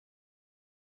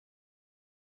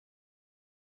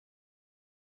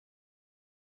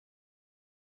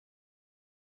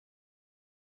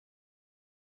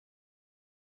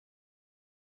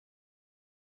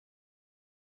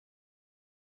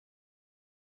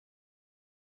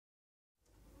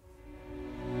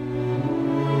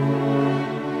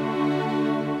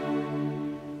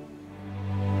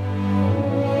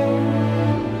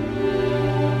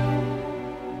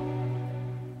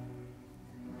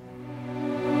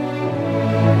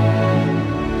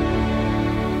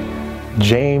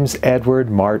James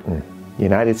Edward Martin,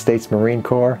 United States Marine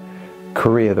Corps,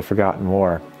 Korea, the Forgotten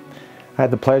War. I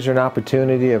had the pleasure and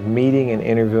opportunity of meeting and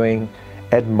interviewing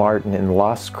Ed Martin in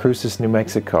Las Cruces, New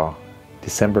Mexico,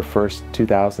 December 1st,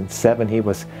 2007. He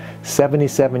was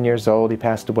 77 years old. He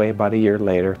passed away about a year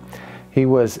later. He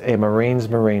was a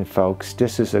Marine, folks.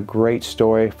 This is a great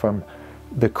story from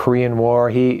the Korean War.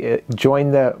 He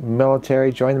joined the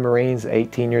military, joined the Marines at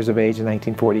 18 years of age in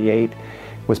 1948.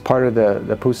 Was part of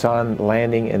the Busan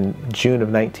landing in June of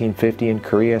 1950 in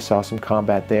Korea, saw some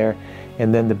combat there.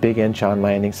 And then the big Incheon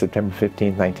landing, September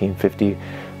 15, 1950.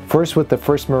 First with the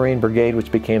 1st Marine Brigade,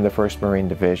 which became the 1st Marine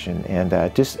Division.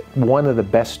 And just one of the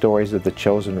best stories of the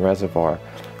Chosin Reservoir.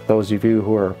 Those of you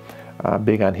who are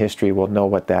big on history will know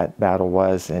what that battle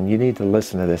was, and you need to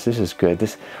listen to this. This is good.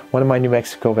 This one of my New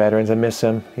Mexico veterans. I miss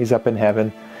him. He's up in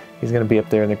heaven. He's going to be up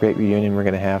there in the great reunion we're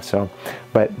going to have. So,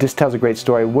 but this tells a great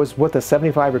story. Was with a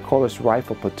 75 recoilless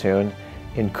rifle platoon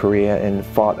in Korea and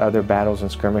fought other battles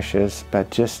and skirmishes.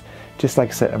 But just like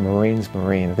I said, a Marine's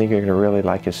Marine. I think you're going to really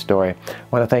like his story. I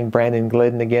want to thank Brandon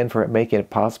Glidden again for making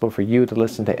it possible for you to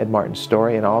listen to Ed Martin's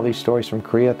story and all these stories from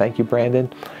Korea. Thank you,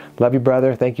 Brandon. Love you,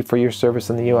 brother. Thank you for your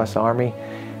service in the U.S. Army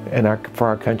and for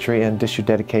our country, and just your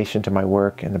dedication to my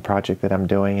work and the project that I'm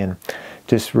doing. And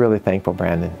just really thankful,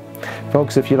 Brandon.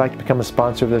 Folks, if you'd like to become a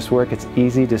sponsor of this work, it's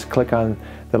easy. Just click on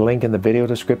the link in the video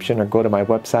description or go to my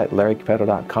website,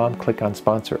 larrycappetto.com, click on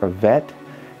Sponsor a Vet,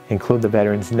 include the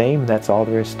veteran's name. That's all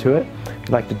there is to it. If you'd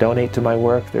like to donate to my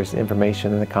work, there's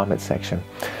information in the comment section.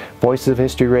 Voices of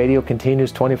History Radio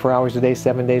continues 24 hours a day,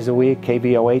 7 days a week,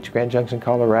 KVOH, Grand Junction,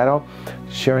 Colorado,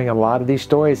 sharing a lot of these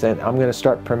stories, and I'm going to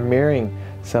start premiering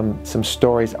some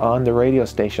stories on the radio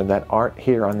station that aren't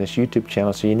here on this YouTube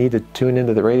channel, so you need to tune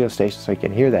into the radio station so you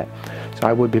can hear that. So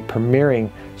I would be premiering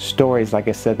stories, like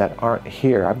I said, that aren't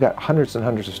here. I've got hundreds and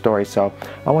hundreds of stories, so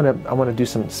I want to do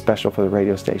something special for the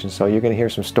radio station. So you're going to hear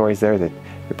some stories there that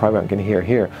you probably aren't going to hear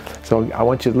here. So I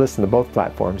want you to listen to both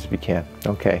platforms if you can.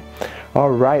 Okay. All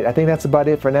right, I think that's about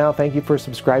it for now. Thank you for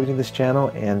subscribing to this channel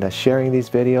and sharing these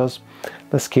videos.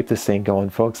 Let's keep this thing going,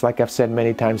 folks. Like I've said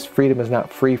many times, freedom is not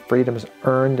free. Freedom is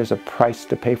earned. There's a price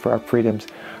to pay for our freedoms.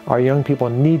 Our young people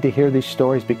need to hear these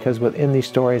stories because within these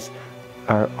stories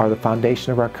are the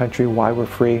foundation of our country, why we're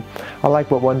free. I like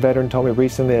what one veteran told me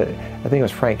recently. I think it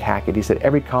was Frank Hackett. He said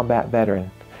every combat veteran,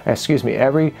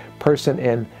 every person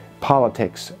in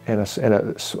politics in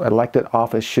a elected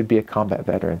office should be a combat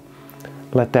veteran.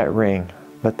 Let that ring.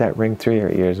 Let that ring through your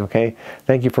ears, okay?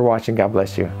 Thank you for watching. God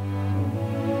bless you.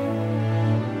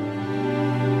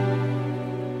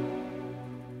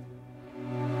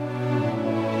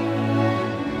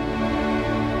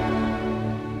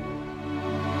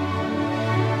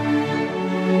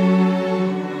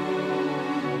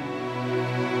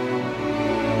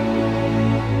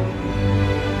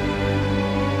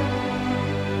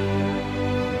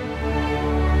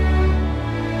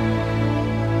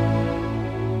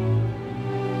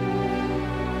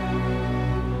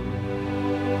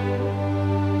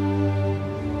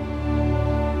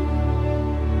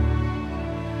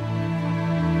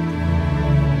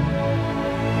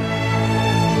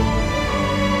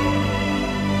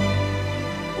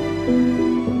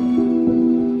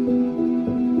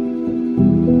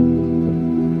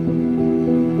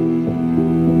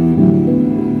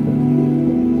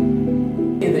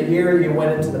 You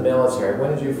went into the military.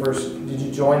 When did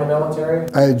you join the military?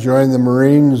 I joined the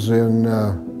Marines in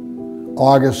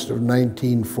August of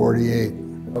 1948.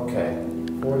 Okay,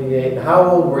 48. And how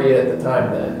old were you at the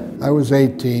time then? I was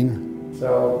 18.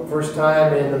 So first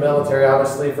time in the military,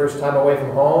 obviously, first time away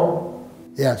from home?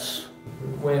 Yes.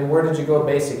 Where did you go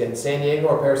basic, in San Diego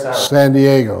or Paris Island? San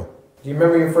Diego. Do you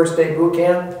remember your first day boot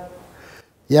camp?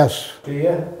 Yes. Do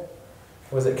you?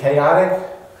 Was it chaotic?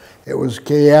 It was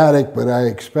chaotic, but I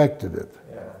expected it.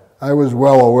 Yeah. I was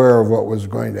well aware of what was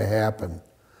going to happen.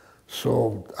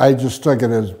 So I just took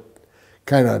it as,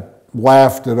 kind of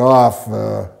laughed it off.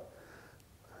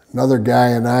 Another guy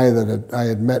and I that I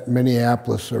had met in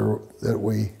Minneapolis, or that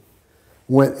we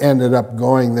ended up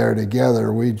going there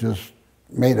together, we just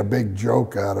made a big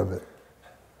joke out of it,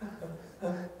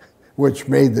 which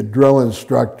made the drill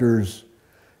instructors,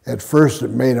 at first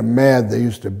it made them mad. They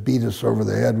used to beat us over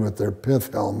the head with their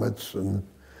pith helmets, and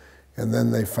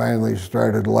then they finally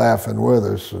started laughing with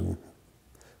us and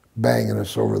banging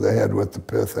us over the head with the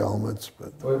pith helmets.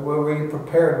 But were you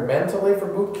prepared mentally for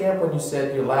boot camp when you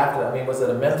said you laughed? I mean, was it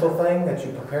a mental thing that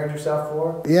you prepared yourself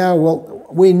for? Yeah, well,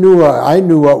 we knew. I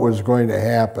knew what was going to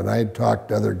happen. I had talked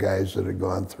to other guys that had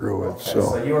gone through it. Okay,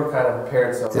 so you were kind of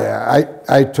prepared. So yeah,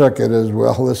 I took it as,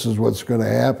 well, this is what's going to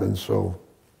happen. So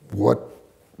what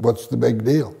what's the big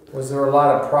deal? Was there a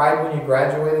lot of pride when you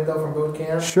graduated, though, from boot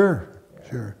camp? Sure,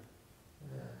 sure.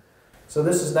 So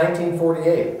this is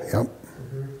 1948. Yep.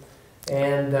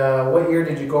 And what year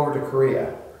did you go over to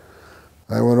Korea?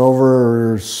 I went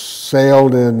over,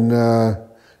 sailed in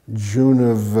June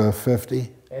of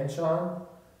 50. And Sean?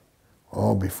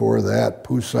 Oh, before that,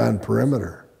 Pusan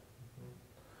Perimeter.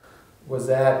 Was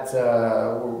that,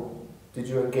 did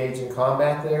you engage in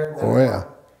combat there? Oh, yeah.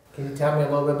 Can you tell me a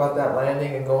little bit about that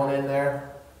landing and going in there?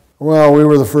 Well, we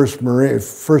were the first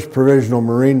Provisional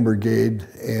Marine Brigade,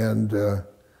 and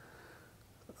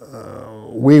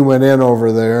we went in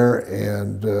over there,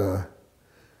 and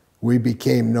we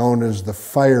became known as the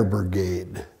Fire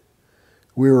Brigade.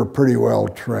 We were pretty well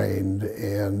trained,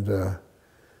 and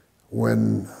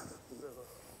when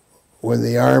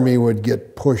the Army would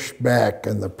get pushed back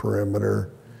in the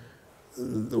perimeter,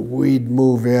 we'd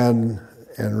move in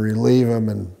and relieve them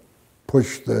and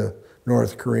push the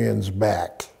North Koreans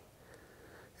back.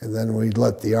 And then we'd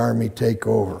let the Army take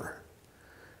over.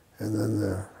 And then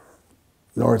the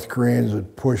North Koreans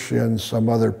would push in some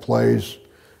other place.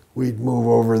 We'd move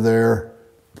over there,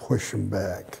 push them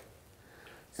back.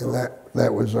 And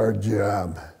that was our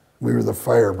job. We were the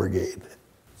Fire Brigade.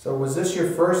 So was this your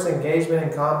first engagement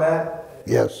in combat?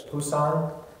 Yes.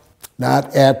 Pusan?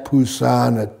 Not at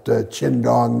Pusan, at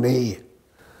Chindong-ni.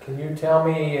 Can you tell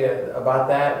me about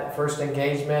that first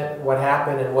engagement, what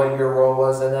happened and what your role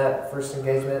was in that first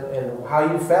engagement, and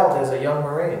how you felt as a young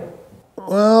Marine?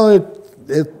 Well,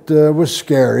 it was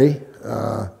scary,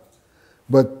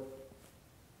 but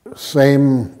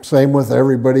same with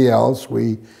everybody else.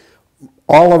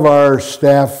 All of our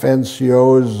staff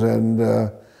NCOs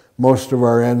and most of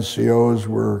our NCOs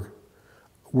were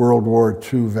World War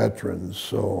II veterans,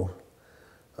 so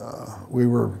we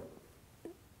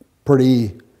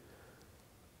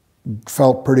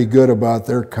felt pretty good about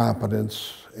their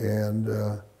competence,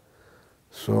 and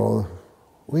so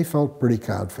we felt pretty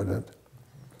confident.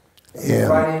 And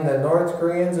fighting the North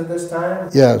Koreans at this time?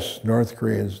 Yes, North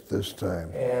Koreans at this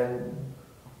time. And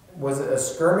was it a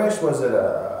skirmish? Was it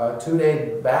a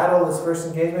two-day battle, this first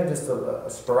engagement? Just a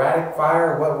sporadic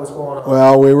fire? What was going on?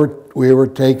 Well, we were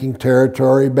taking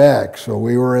territory back, so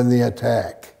we were in the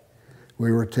attack.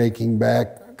 We were taking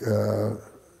back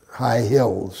high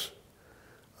hills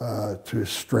to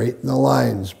straighten the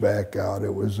lines back out.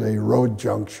 It was a road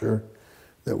juncture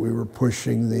that we were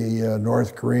pushing the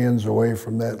North Koreans away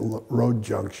from that road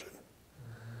junction.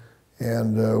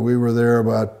 And we were there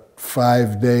about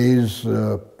 5 days.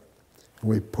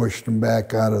 We pushed them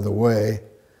back out of the way.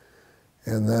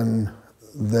 And then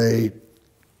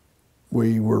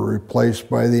we were replaced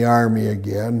by the Army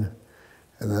again.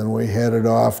 And then we headed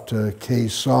off to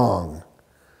Kaesong.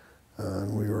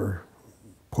 And we were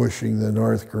pushing the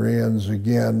North Koreans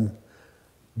again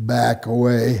back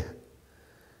away.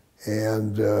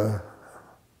 And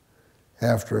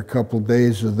after a couple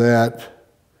days of that,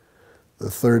 the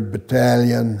 3rd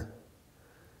Battalion,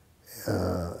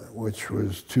 which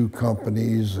was 2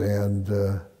 companies,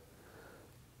 and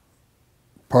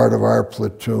part of our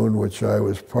platoon, which I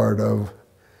was part of,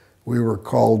 we were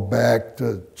called back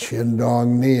to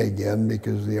Chindong-ni again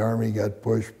because the Army got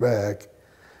pushed back,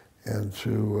 and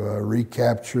to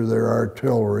recapture their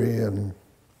artillery and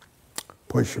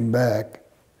push them back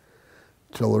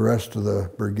till the rest of the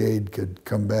brigade could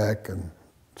come back and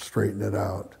straighten it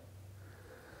out.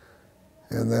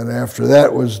 And then after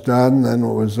that was done, then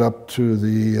it was up to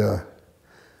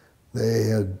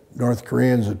North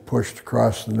Koreans had pushed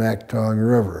across the Naktong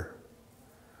River.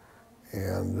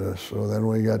 And so then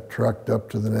we got trucked up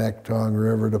to the Naktong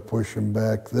River to push them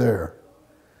back there.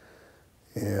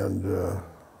 And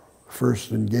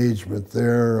first engagement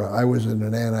there, I was in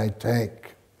an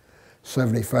anti-tank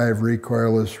 75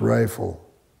 recoilless rifle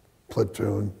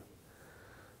platoon,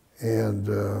 and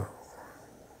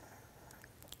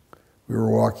we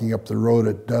were walking up the road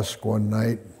at dusk one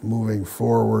night, moving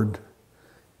forward,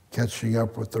 catching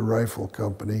up with the rifle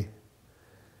company,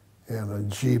 and a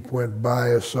Jeep went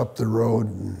by us up the road,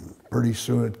 and pretty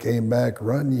soon it came back,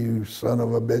 "Run, you son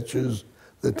of a bitches,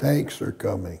 the tanks are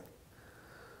coming."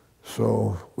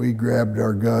 So we grabbed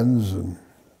our guns and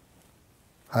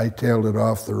hightailed it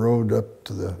off the road up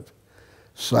to the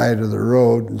side of the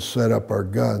road and set up our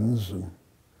guns. And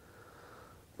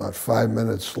about 5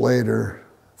 minutes later,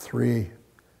 3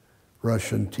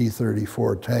 Russian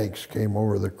T-34 tanks came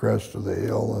over the crest of the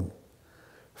hill and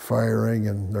firing,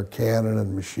 and their cannon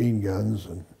and machine guns.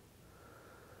 And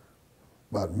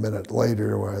about a minute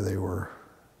later, why, they were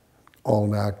all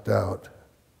knocked out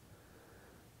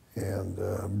and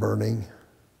burning.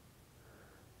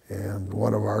 And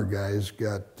one of our guys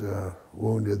got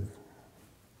wounded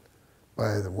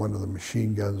one of the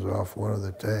machine guns off one of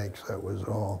the tanks, that was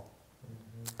all.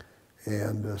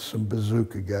 And some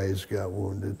bazooka guys got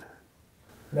wounded.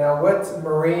 Now, what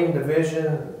Marine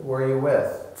division were you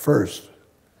with? First.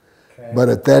 Okay. But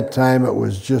at that time it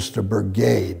was just a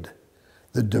brigade.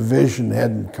 The division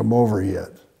hadn't come over yet.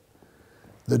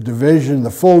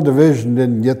 The full division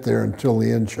didn't get there until the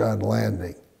Incheon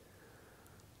landing.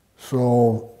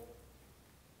 So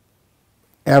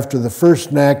after the first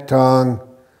Naktong,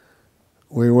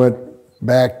 we went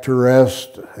back to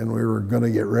rest, and we were going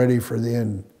to get ready for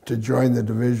to join the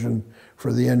division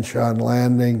for the Incheon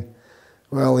landing.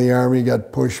 Well, the Army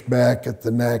got pushed back at the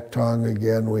Naktong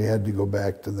again. We had to go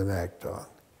back to the Naktong.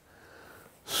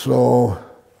 So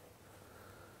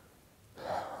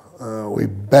we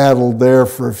battled there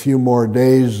for a few more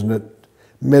days, and at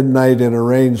midnight in a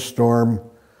rainstorm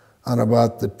on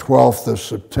about the 12th of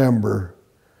September,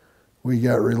 we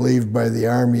got relieved by the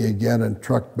Army again and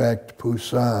trucked back to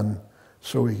Busan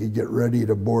so we could get ready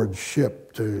to board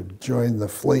ship to join the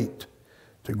fleet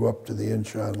to go up to the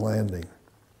Incheon landing.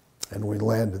 And we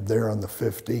landed there on the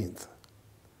 15th.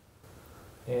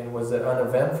 And was it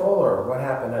uneventful, or what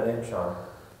happened at Incheon?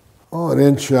 Oh, at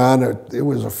Incheon, it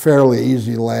was a fairly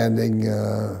easy landing.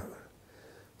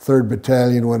 3rd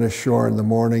Battalion went ashore in the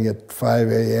morning at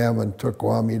 5 a.m. and took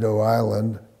Wamido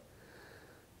Island.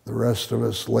 The rest of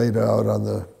us laid out on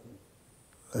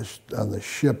the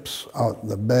ships out in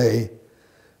the bay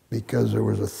because there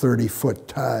was a 30-foot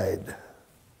tide.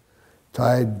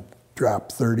 Tide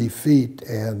dropped 30 feet,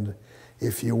 and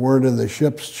if you weren't in the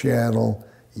ship's channel,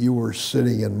 you were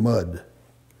sitting in mud.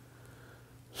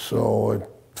 So at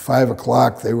 5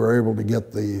 o'clock, they were able to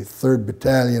get the 3rd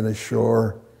Battalion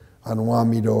ashore on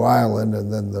Wamido Island,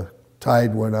 and then the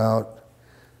tide went out.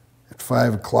 At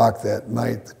 5 o'clock that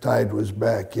night, the tide was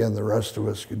back in. The rest of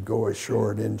us could go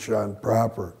ashore at Incheon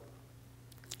proper.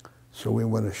 So we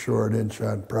went ashore at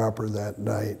Incheon proper that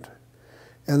night.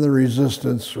 And the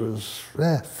resistance was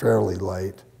fairly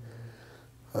light.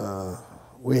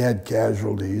 We had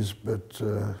casualties, but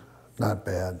not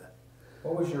bad.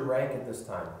 What was your rank at this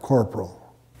time? Corporal.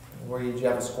 Did you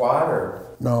have a squad,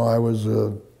 or? No, I was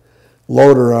a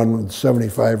loader on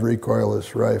 75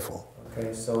 recoilless rifle.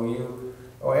 Okay, so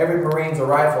every Marine's a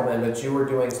rifleman, but you were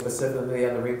doing specifically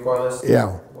on the recoilless?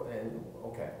 Yeah.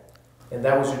 Okay. And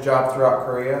that was your job throughout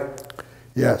Korea?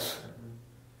 Yes.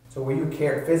 So were you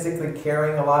physically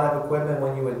carrying a lot of equipment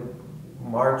when you would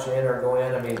march in or go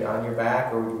in, on your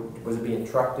back, or was it being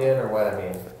trucked in, or what,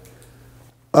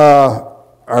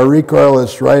 Our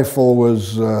recoilless rifle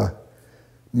was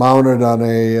mounted on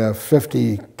a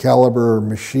 50 caliber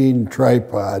machine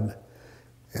tripod,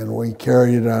 and we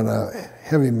carried it on a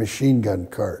heavy machine gun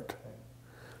cart.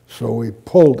 So we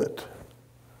pulled it,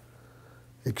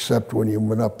 except when you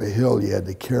went up a hill, you had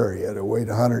to carry it. It weighed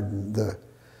 100,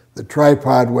 the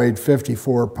tripod weighed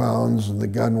 54 pounds, and the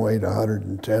gun weighed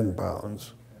 110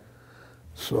 pounds.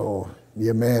 So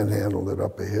you manhandled it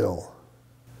up a hill.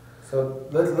 So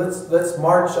let's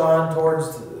march on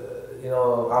towards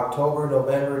October,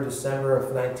 November, December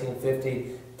of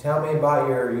 1950. Tell me about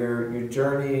your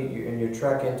journey and your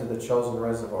trek into the Chosin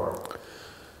Reservoir.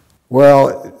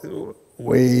 Well,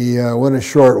 we went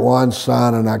ashore at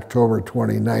Wonsan on October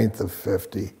 29th of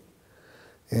 50,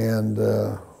 and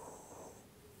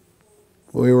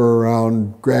we were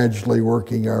around gradually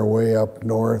working our way up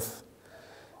north,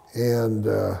 and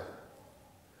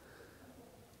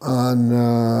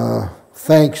on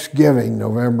Thanksgiving,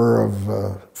 November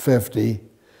of 50,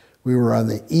 we were on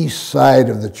the east side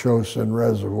of the Chosin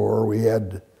Reservoir. We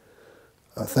had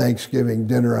a Thanksgiving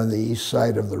dinner on the east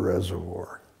side of the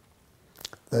reservoir.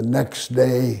 The next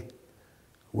day,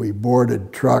 we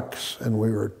boarded trucks, and we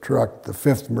were trucked the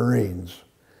 5th Marines.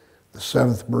 The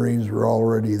 7th Marines were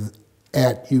already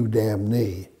at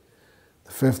UDamnee.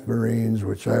 The 5th Marines,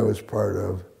 which I was part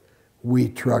of, we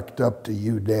trucked up to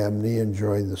UDamnee and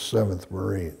joined the 7th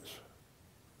Marines.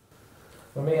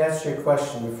 Let me ask you a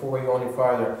question before we go any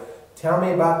farther. Tell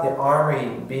me about the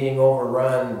Army being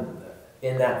overrun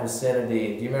in that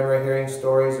vicinity. Do you remember hearing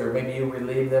stories, or maybe you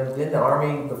relieved them? Didn't the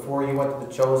Army, before you went to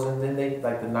the Chosin, didn't they,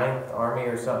 like the 9th Army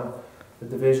or something, the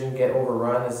division get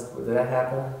overrun? Did that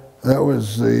happen? That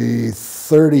was the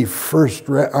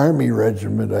 31st Army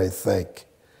Regiment, I think.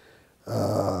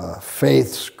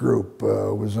 Faith's group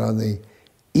was on the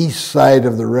east side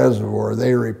of the reservoir.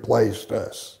 They replaced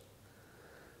us.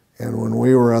 And when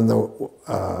we were on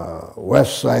the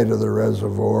west side of the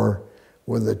reservoir,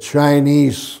 when the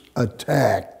Chinese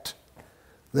attacked,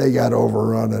 they got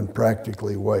overrun and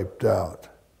practically wiped out,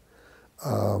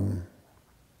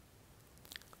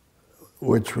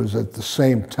 which was at the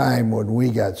same time when we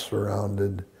got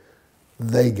surrounded.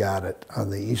 they got it on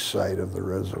the east side of the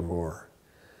reservoir.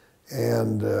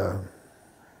 And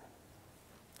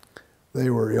they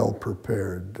were ill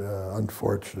prepared,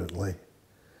 unfortunately.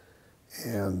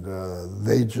 And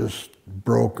they just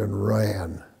broke and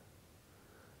ran.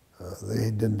 They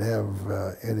didn't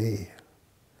have any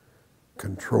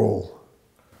control.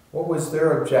 What was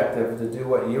their objective? To do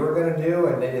what you were going to do?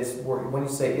 And they just were, when you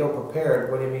say ill prepared,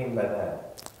 what do you mean by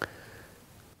that?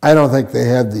 I don't think they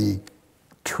had the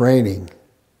training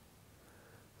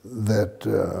that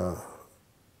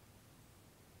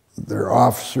their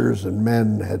officers and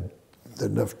men had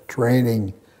enough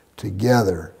training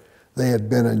together. They had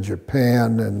been in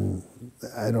Japan, and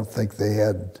I don't think they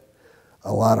had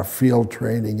a lot of field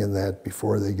training in that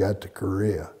before they got to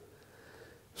Korea.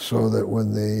 So that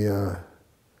when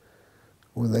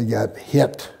they got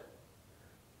hit,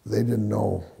 they didn't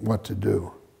know what to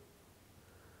do.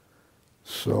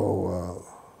 So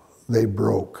they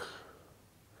broke.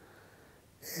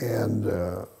 And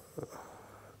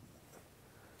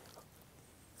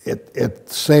at the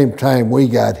same time we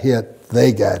got hit,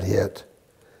 they got hit.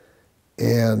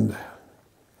 And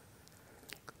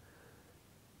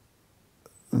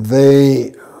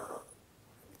the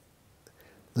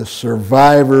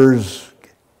survivors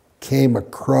came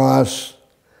across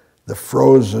the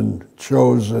frozen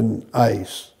Chosin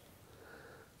ice,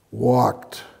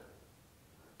 walked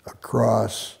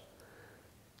across,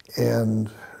 and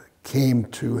came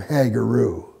to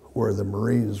Hagaru, where the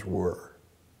Marines were.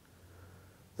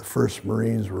 The first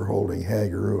Marines were holding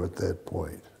Hagaru at that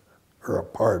point, or a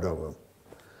part of them.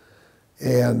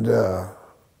 And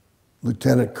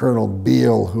Lieutenant Colonel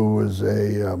Beale, who was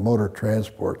a motor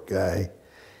transport guy,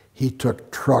 he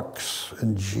took trucks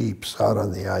and jeeps out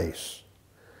on the ice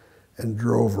and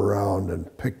drove around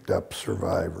and picked up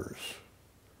survivors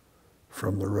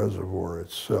from the reservoir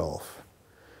itself.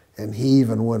 And he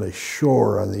even went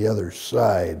ashore on the other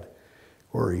side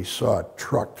where he saw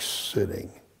trucks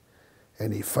sitting,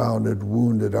 and he found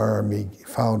wounded army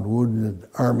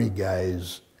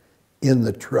guys in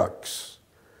the trucks,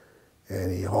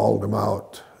 and he hauled them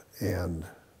out and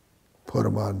put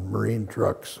them on Marine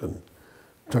trucks and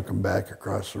took them back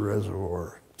across the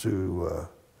reservoir to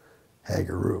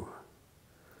Hagaru.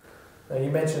 Now you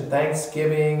mentioned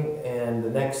Thanksgiving and the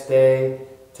next day.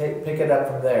 Pick it up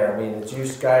from there. I mean, did you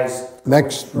guys...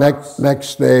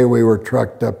 Next day we were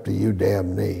trucked up to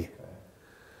Udamne.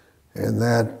 And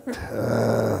that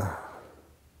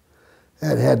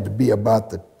had to be about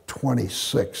the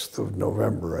 26th of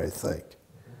November, I think.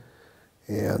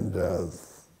 And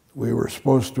we were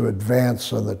supposed to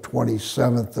advance on the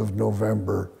 27th of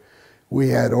November. We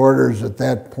had orders at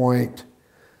that point.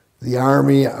 The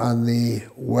army on the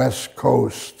west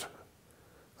coast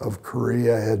of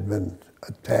Korea had been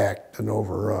attacked and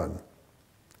overrun.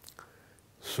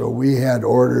 So we had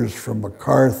orders from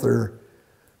MacArthur,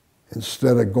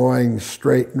 instead of going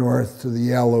straight north to the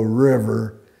Yellow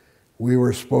River, we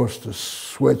were supposed to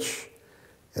switch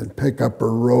and pick up a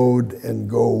road and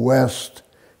go west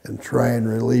and try and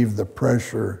relieve the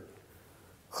pressure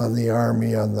on the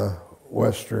army on the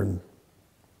western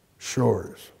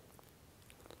shores.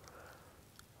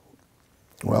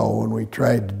 Well, when we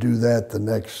tried to do that the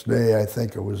next day, I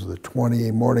think it was the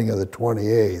morning of the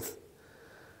 28th,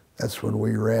 that's when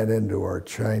we ran into our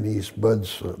Chinese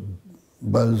buzzsaw.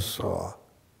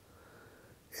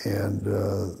 And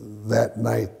that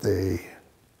night they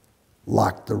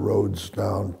locked the roads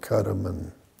down, cut them,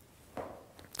 and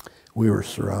we were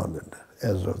surrounded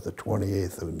as of the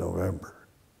 28th of November.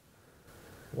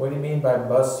 What do you mean by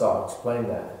buzzsaw? Explain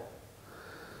that.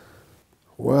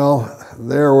 Well,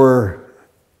 there were,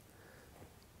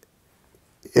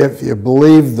 if you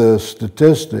believe the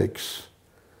statistics,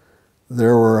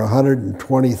 there were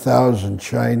 120,000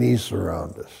 Chinese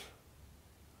around us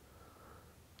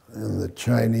in the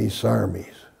Chinese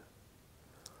armies.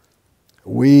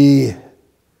 We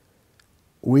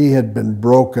had been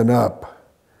broken up.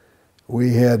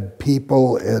 We had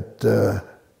people at a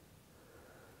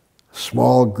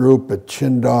small group at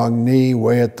Chindong-ni,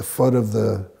 way at the foot of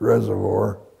the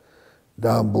reservoir,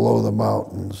 down below the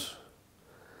mountains.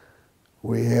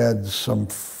 We had some of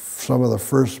the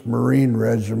 1st Marine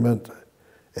Regiment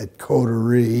at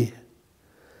Coterie.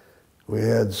 We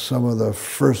had some of the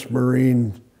 1st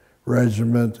Marine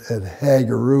Regiment at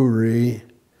Hagaru.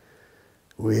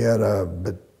 We had a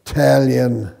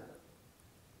battalion,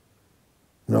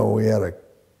 we had a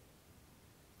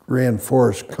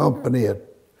reinforced company of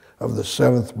the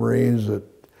 7th Marines at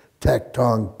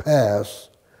Taktong Pass,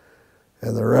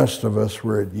 and the rest of us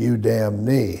were at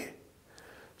Udamne.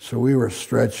 So we were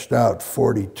stretched out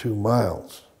 42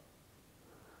 miles.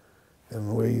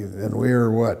 And we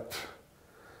were what,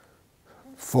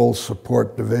 full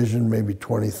support division, maybe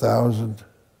 20,000.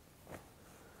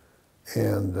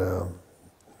 And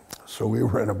so we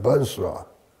were in a buzzsaw.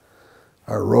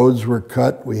 Our roads were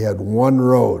cut. We had one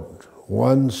road,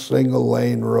 one single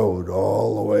lane road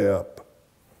all the way up.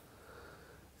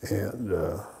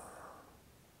 And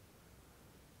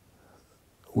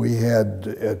we had,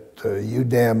 at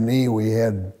UDAMNE, we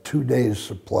had 2 days'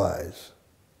 supplies.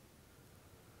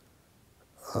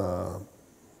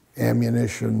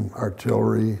 Ammunition,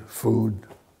 artillery, food,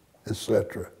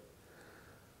 etc.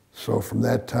 So from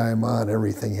that time on,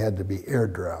 everything had to be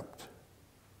airdropped.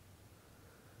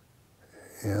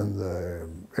 And the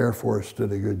Air Force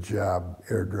did a good job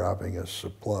airdropping us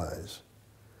supplies.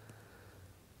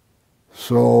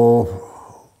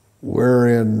 So we're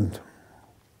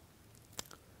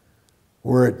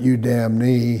at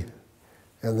UDAMNE,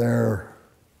 and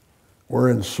we're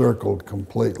encircled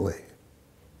completely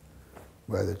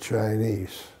by the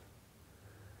Chinese.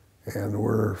 And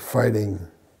we're fighting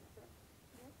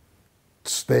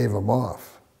to stave them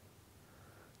off,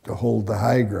 to hold the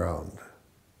high ground.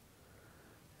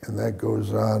 And that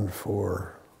goes on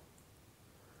for,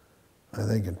 I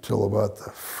think, until about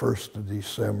the 1st of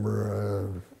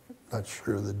December. Not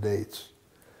sure of the dates.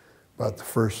 About the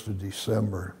 1st of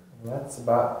December. That's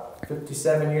about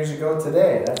 57 years ago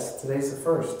today. Today's the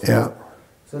 1st. Yeah.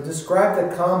 So describe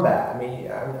the combat. I mean,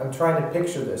 I'm trying to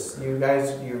picture this. You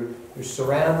guys, you're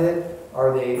surrounded.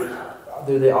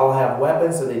 Do they all have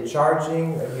weapons? Are they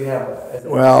charging? Do you have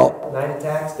night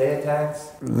attacks, day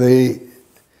attacks?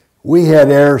 We had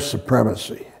air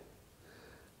supremacy.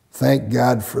 Thank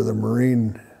God for the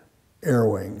Marine air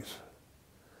wings.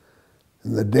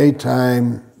 In the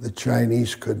daytime, the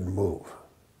Chinese couldn't move.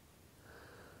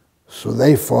 So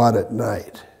they fought at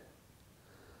night.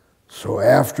 So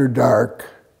after dark,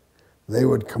 they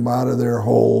would come out of their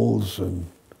holes and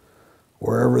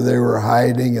wherever they were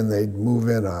hiding, and they'd move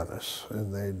in on us.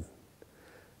 And they'd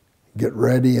get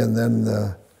ready, and then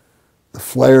the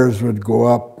flares would go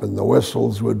up, and the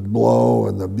whistles would blow,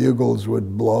 and the bugles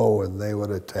would blow, and they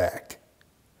would attack.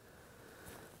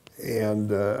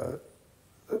 And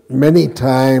many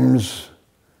times,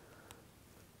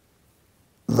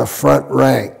 the front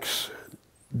ranks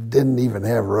didn't even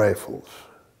have rifles.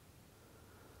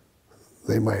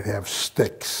 They might have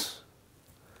sticks.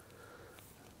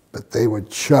 But they would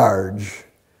charge,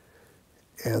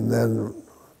 and then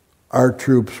our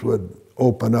troops would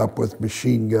open up with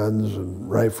machine guns and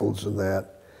rifles and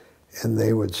that, and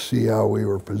they would see how we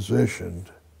were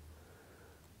positioned.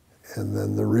 And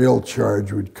then the real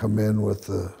charge would come in with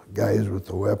the guys with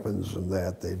the weapons and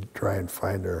that. They'd try and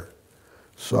find our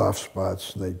soft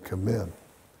spots, and they'd come in.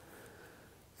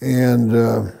 And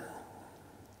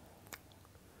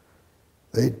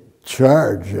they'd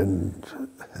charge, and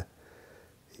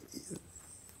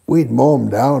we'd mow them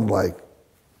down like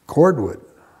cordwood.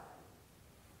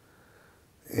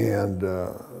 And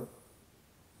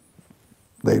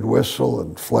they'd whistle,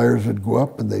 and flares would go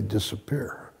up, and they'd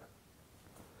disappear.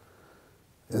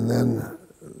 And then,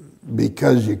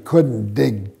 because you couldn't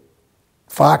dig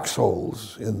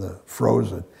foxholes in the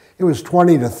frozen, it was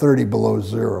 20 to 30 below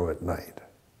zero at night.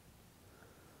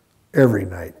 Every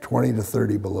night, 20 to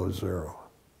 30 below zero.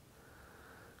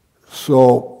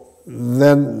 So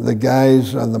then the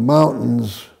guys on the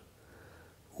mountains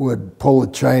would pull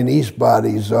the Chinese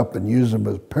bodies up and use them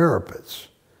as parapets.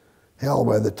 Hell,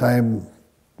 by the time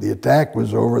the attack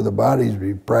was over, the bodies would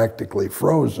be practically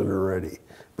frozen already.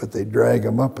 But they'd drag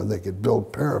them up, and they could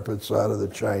build parapets out of the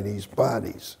Chinese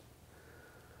bodies.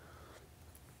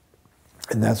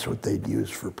 And that's what they'd use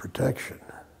for protection.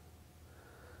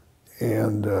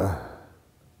 And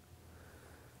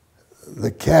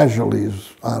the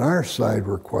casualties on our side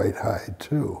were quite high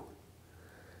too.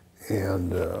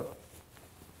 And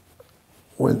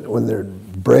when their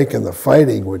break in the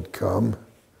fighting would come,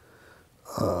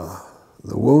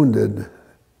 the wounded,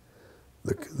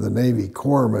 the Navy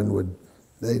corpsmen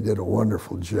they did a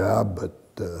wonderful job,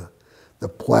 but the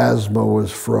plasma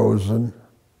was frozen.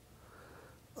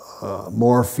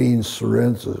 Morphine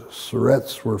syringes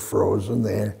were frozen.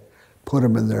 They put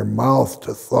them in their mouth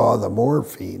to thaw the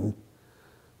morphine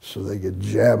so they could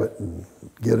jab it and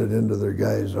get it into their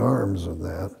guys' arms and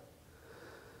that.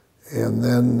 And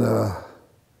then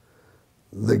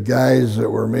the guys that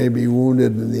were maybe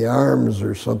wounded in the arms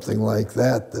or something like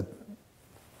that, that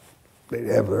they'd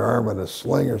have their arm in a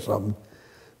sling or something,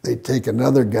 they'd take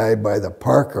another guy by the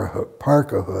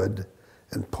parka hood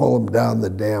and pull him down the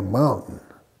damn mountain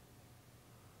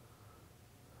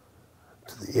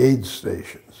to the aid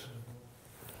stations.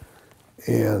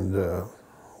 And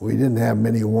we didn't have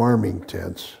many warming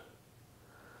tents.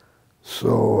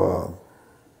 So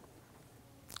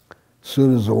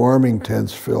soon as the warming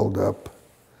tents filled up,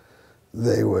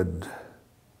 they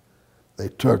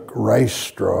took rice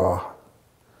straw,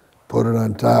 put it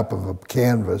on top of a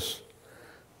canvas,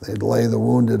 they'd lay the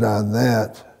wounded on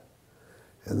that,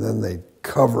 and then they'd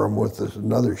cover them with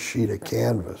another sheet of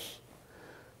canvas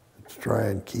to try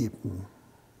and keep them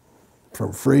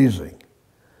from freezing.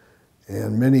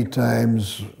 And many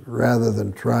times, rather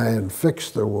than try and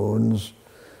fix the wounds,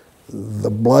 the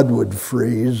blood would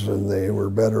freeze and they were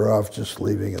better off just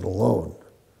leaving it alone.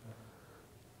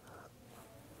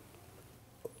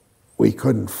 We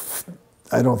couldn't,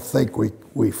 I don't think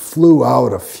we flew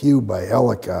out a few by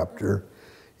helicopter.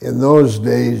 In those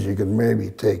days, you could maybe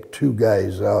take 2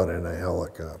 guys out in a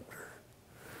helicopter.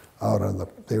 Out on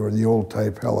they were the old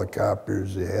type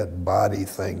helicopters, they had body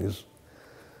things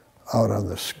out on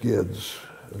the skids,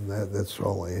 and that's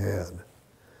all they had.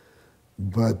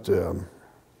 But,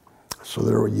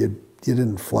 so you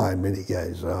didn't fly many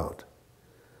guys out.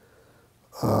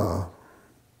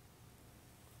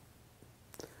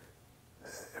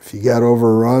 If you got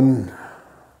overrun,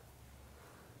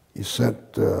 you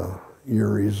sent your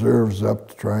reserves up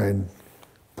to try and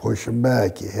push them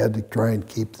back. You had to try and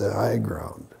keep the high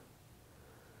ground.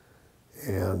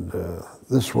 And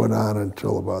this went on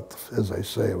until about, as I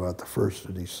say, about the 1st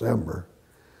of December,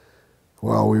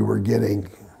 while we were getting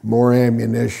more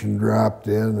ammunition dropped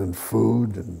in and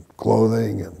food and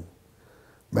clothing and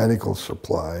medical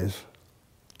supplies.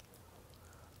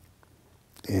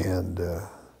 And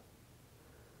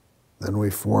then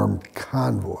we formed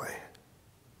convoy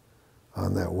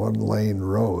on that 1-lane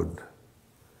road.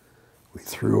 We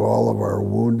threw all of our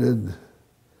wounded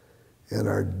and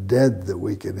our dead that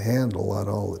we could handle on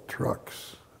all the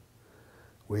trucks.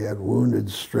 We had wounded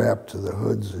strapped to the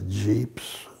hoods of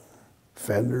Jeeps,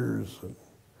 fenders, and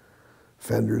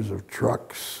fenders of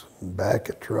trucks, and back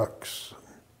of trucks.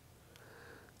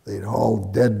 They'd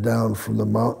haul dead down from the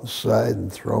mountainside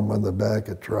and throw them on the back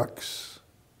of trucks.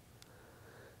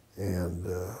 And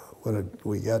when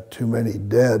we got too many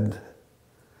dead,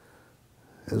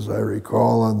 as I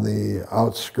recall, on the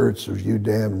outskirts of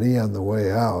Udamne on the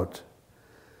way out,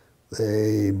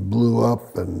 they blew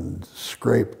up and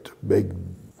scraped a big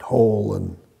hole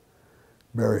and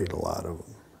buried a lot of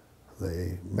them.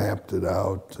 They mapped it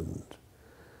out, and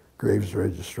Graves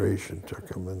Registration took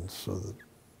them, and so that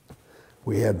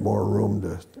we had more room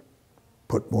to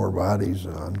put more bodies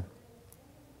on.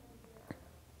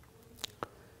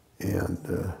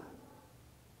 And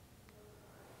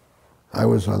I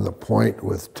was on the point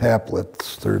with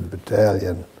Taplett's 3rd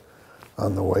Battalion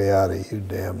on the way out of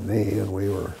Udamne, and we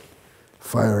were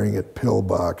firing at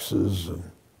pillboxes and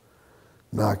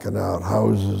knocking out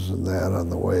houses and that on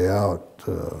the way out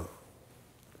to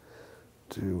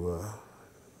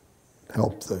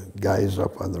help the guys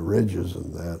up on the ridges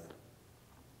and that.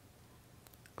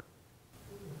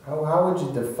 How would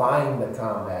you define the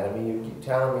combat? I mean, you keep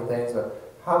telling me things, but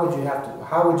how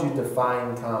would you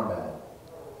define combat?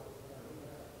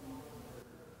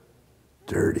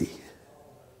 Dirty.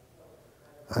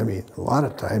 I mean, a lot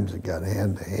of times it got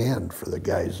hand to hand for the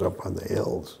guys up on the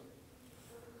hills.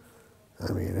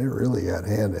 I mean, it really got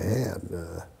hand to hand.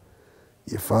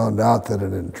 You found out that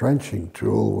an entrenching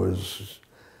tool was,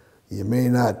 you may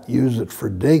not use it for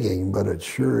digging, but it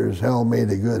sure as hell made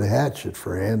a good hatchet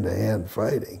for hand-to-hand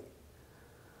fighting.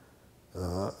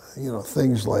 You know,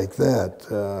 things like that.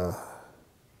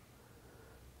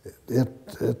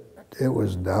 It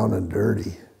was down and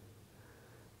dirty.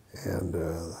 And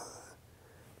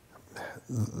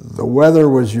the weather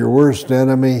was your worst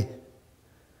enemy,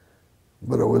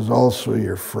 but it was also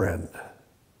your friend.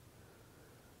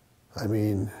 I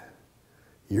mean,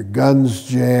 your guns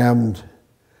jammed.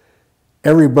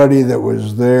 Everybody that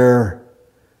was there,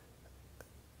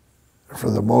 for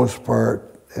the most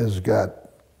part, has got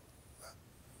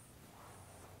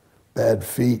bad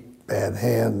feet, bad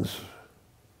hands.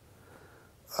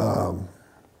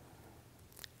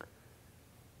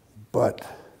 But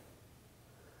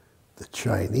the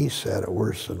Chinese had it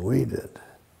worse than we did.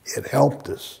 It helped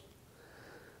us.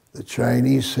 The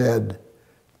Chinese had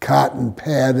cotton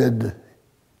padded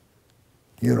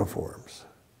uniforms.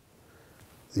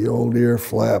 The old ear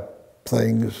flap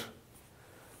things,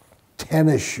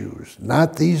 tennis shoes,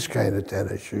 not these kind of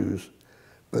tennis shoes,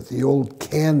 but the old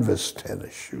canvas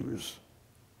tennis shoes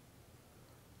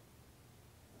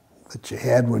that you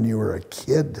had when you were a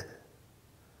kid.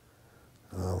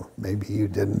 Maybe you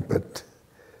didn't, but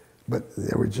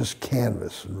they were just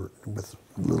canvas and with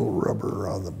little rubber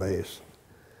around the base.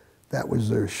 That was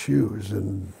their shoes,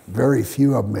 and very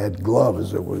few of them had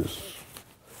gloves. It was,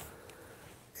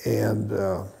 and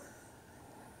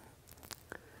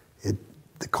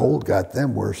the cold got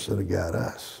them worse than it got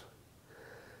us.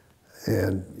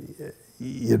 And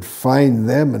you'd find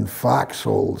them in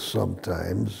foxholes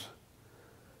sometimes,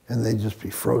 and they'd just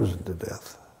be frozen to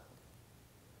death.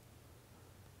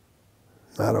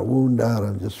 Not a wound on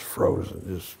them, just frozen,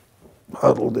 just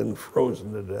huddled and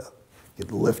frozen to death.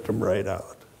 You'd lift them right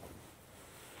out.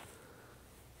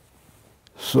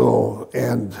 So,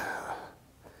 and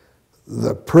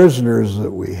the prisoners that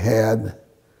we had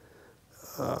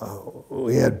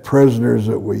prisoners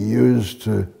that we used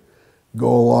to go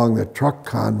along the truck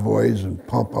convoys and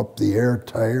pump up the air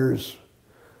tires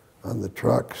on the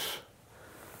trucks.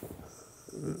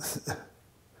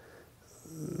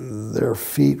 Their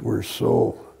feet were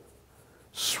so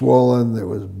swollen that it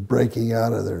was breaking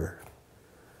out of their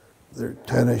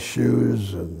tennis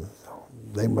shoes, and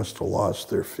they must have lost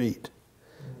their feet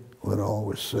when all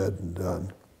was said and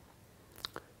done.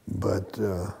 But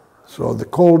so the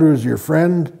cold was your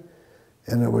friend,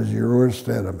 and it was your worst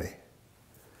enemy.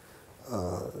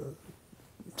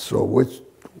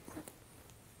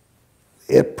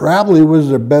 It probably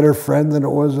was a better friend than it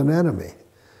was an enemy,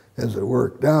 as it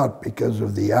worked out, because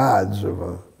of the odds of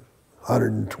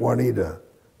 120 to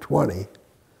 20.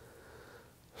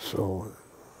 So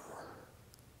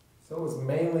it was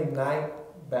mainly night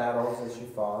battles as you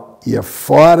fought? You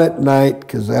fought at night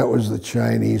because that was the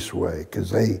Chinese way,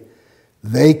 because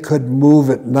they could move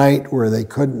at night where they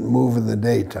couldn't move in the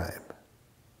daytime,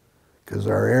 because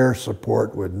our air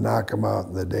support would knock them out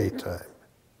in the daytime.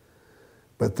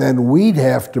 But then we'd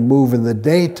have to move in the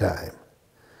daytime.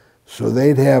 So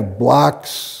they'd have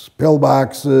blocks,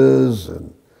 pillboxes,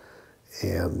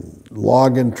 and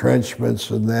log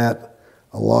entrenchments and that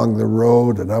along the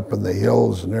road and up in the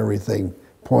hills and everything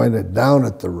pointed down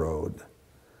at the road.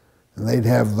 And they'd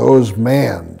have those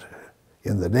manned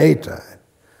in the daytime.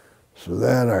 So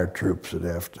then our troops would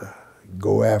have to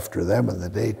go after them in the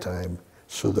daytime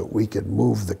so that we could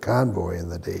move the convoy in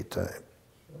the daytime.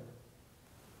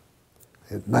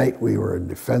 At night we were in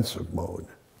defensive mode.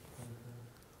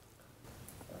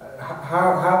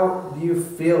 How do you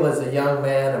feel as a young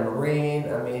man, a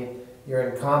Marine? I mean, you're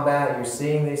in combat, you're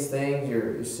seeing these things,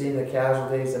 you're seeing the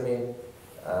casualties. I mean,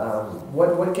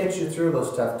 what gets you through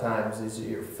those tough times? Is it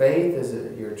your faith? Is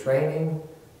it your training?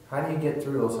 How do you get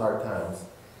through those hard times?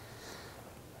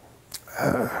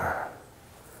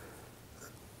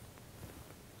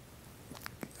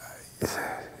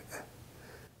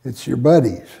 It's your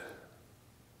buddies.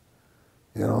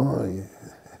 You know,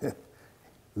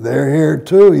 they're here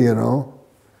too, you know.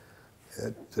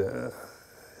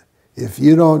 If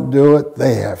you don't do it,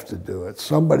 they have to do it.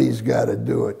 Somebody's got to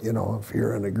do it, you know, if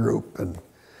you're in a group. And,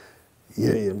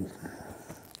 you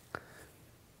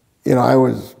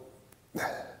know,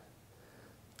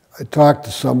 I talked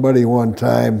to somebody one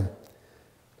time,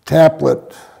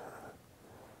 Taplet,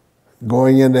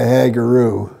 going into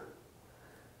Hagaroo.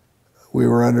 We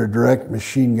were under direct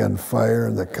machine gun fire,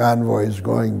 and the convoy's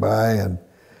going by, and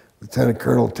Lieutenant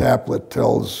Colonel Taplet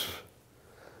tells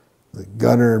the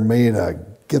gunner and me to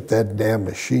get that damn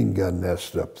machine gun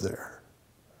nest up there.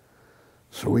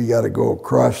 So we got to go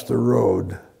across the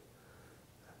road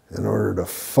in order to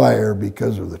fire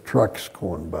because of the trucks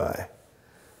going by.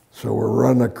 So we're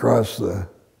running across the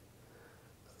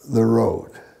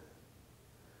road,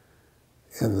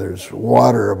 and there's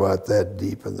water about that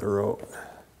deep in the road.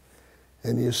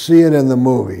 And you see it in the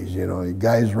movies, you know,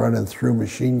 guys running through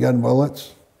machine gun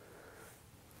bullets.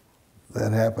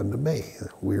 That happened to me.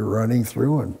 We were running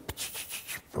through and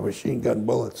machine gun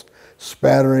bullets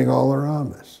spattering all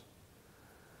around us.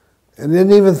 And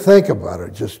didn't even think about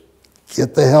it. Just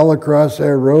get the hell across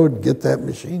that road, get that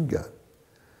machine gun.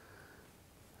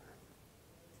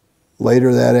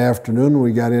 Later that afternoon,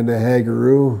 we got into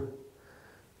Hagaroo.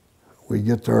 We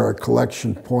get to our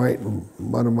collection point, and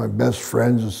one of my best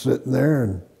friends is sitting there,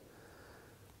 and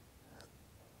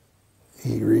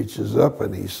he reaches up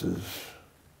and he says,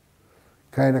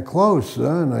 "Kind of close,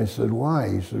 huh?" And I said, "Why?"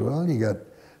 He said, "Well, you got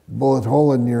bullet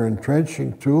hole in your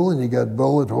entrenching tool and you got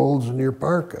bullet holes in your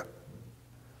parka."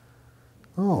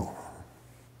 Oh,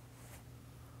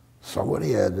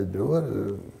 somebody had to do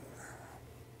it.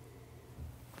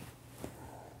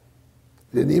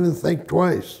 Didn't even think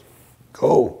twice.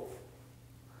 Go.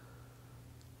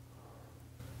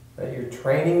 Your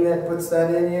training that puts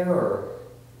that in you, or?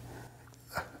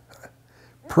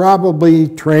 Probably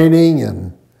training,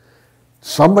 and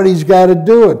somebody's got to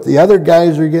do it. The other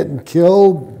guys are getting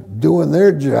killed doing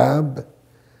their job.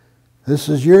 This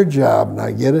is your job, now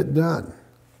get it done.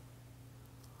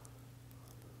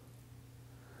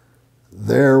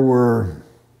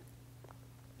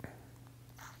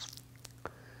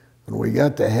 When we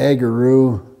got to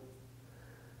Hagaroo,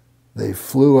 They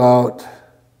flew out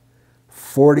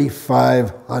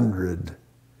 4,500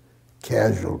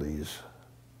 casualties.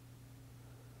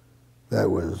 That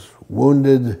was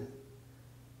wounded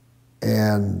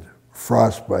and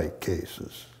frostbite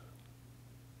cases.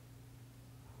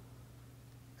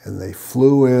 And they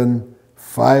flew in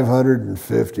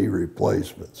 550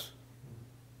 replacements.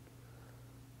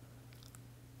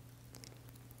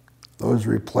 Those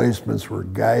replacements were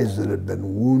guys that had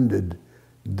been wounded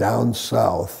down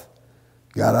south,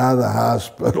 got out of the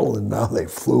hospital, and now they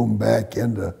flew them back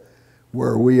into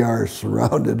where we are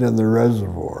surrounded in the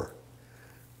reservoir.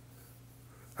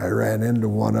 I ran into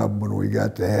one of them when we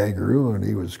got to Hagaroo, and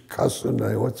he was cussing.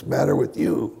 What's the matter with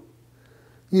you?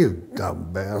 You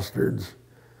dumb bastards.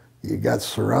 You got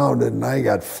surrounded, and I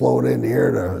got flown in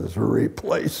here as a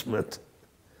replacement.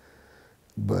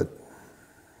 But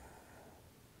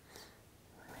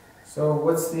so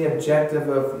what's the objective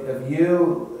of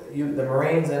you, the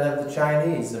Marines, and of the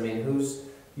Chinese? I mean,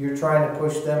 you're trying to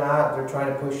push them out, they're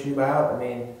trying to push you out. I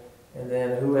mean, and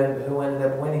then who ended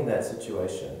up winning that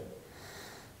situation?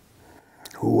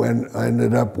 Who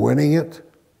ended up winning it?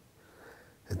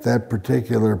 At that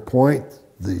particular point,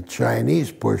 the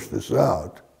Chinese pushed us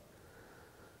out.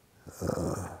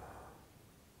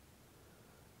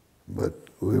 But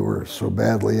we were so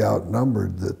badly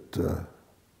outnumbered that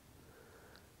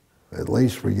at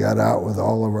least we got out with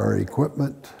all of our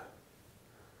equipment,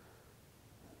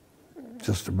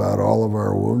 just about all of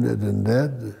our wounded and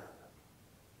dead.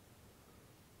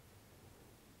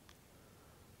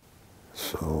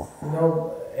 So, you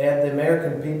know, Ed, the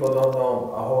American people don't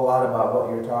know a whole lot about what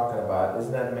you're talking about.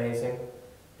 Isn't that amazing?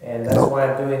 And that's why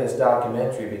I'm doing this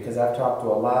documentary, because I've talked to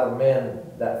a lot of men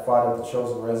that fought at the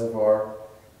Chosin Reservoir,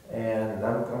 and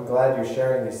I'm glad you're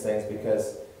sharing these things,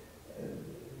 because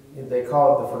they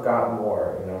call it the Forgotten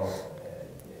War, you know.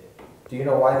 Do you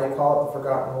know why they call it the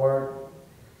Forgotten War?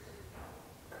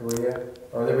 Korea?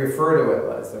 Or they refer to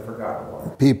it as the Forgotten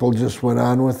War. People just went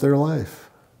on with their life.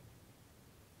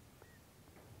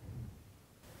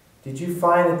 Did you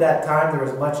find at that time there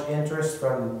was much interest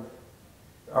from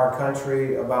our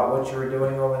country about what you were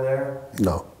doing over there?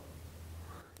 No.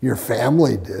 Your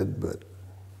family did, but...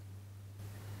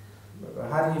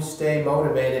 How do you stay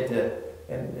motivated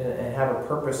and have a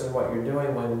purpose in what you're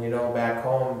doing when, you know, back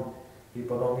home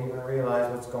people don't even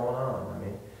realize what's going on? I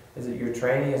mean, is it your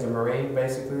training as a Marine,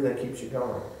 basically, that keeps you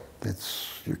going?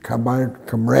 It's your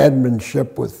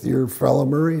comradeship with your fellow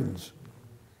Marines.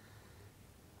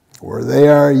 Where they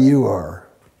are, you are.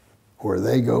 Where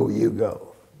they go, you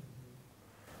go.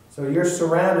 So you're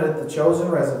surrounded at the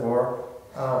Chosin Reservoir.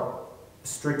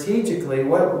 Strategically,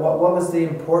 what was the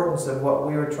importance of what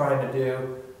we were trying to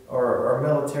do, or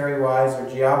military-wise or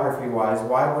geography-wise?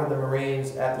 Why were the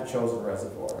Marines at the Chosin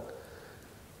Reservoir?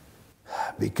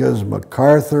 Because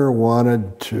MacArthur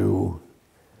wanted to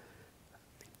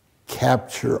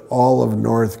capture all of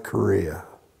North Korea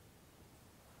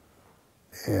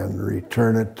and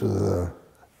return it to the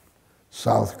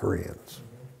South Koreans.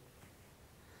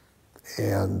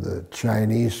 And the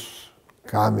Chinese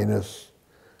communists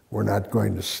were not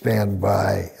going to stand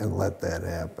by and let that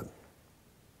happen.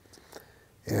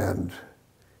 And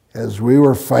as we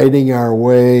were fighting our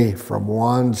way from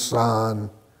Wonsan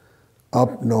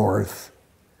up north,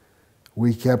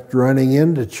 we kept running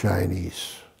into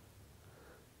Chinese.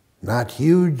 Not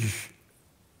huge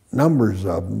numbers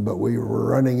of them, but we were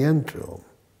running into them.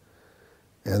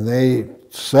 And they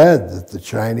said that the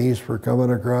Chinese were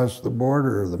coming across the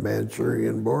border, the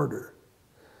Manchurian border.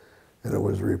 And it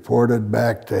was reported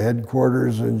back to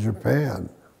headquarters in Japan.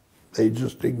 They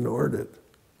just ignored it.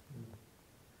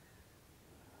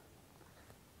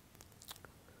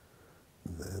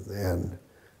 And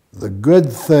the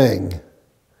good thing,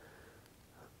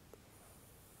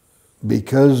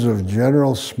 because of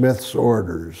General Smith's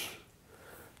orders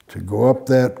to go up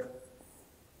that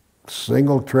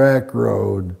single track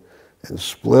road and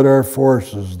split our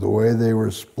forces the way they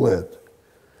were split,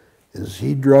 is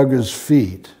he drug his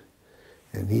feet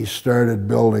and he started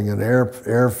building an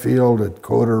airfield at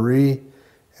Coterie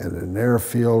and an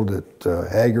airfield at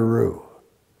Hagaroo.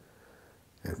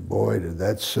 And boy, did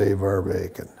that save our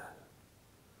bacon.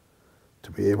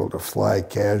 To be able to fly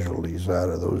casualties out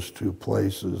of those two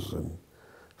places and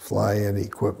fly in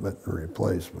equipment and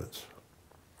replacements.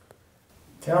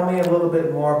 Tell me a little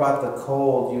bit more about the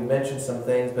cold. You mentioned some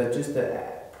things, but just the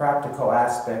practical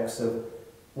aspects of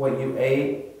what you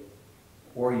ate,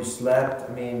 where you slept.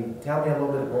 I mean, tell me a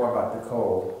little bit more about the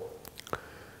cold.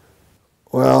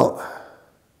 Well,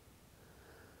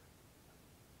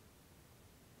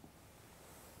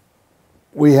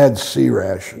 we had sea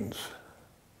rations,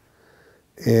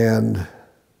 and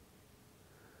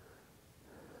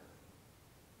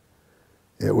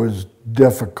It was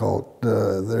difficult.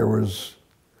 There was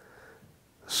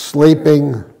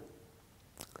sleeping.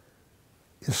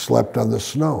 You slept on the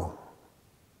snow.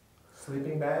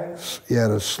 Sleeping bags? You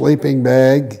had a sleeping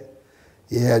bag.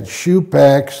 You had shoe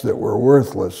packs that were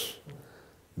worthless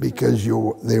because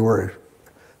they were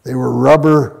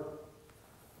rubber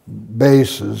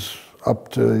bases up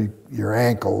to your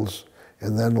ankles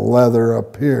and then leather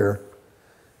up here,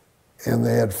 and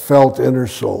they had felt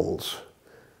innersoles.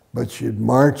 But you'd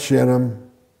march in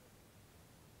them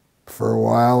for a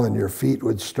while, and your feet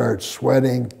would start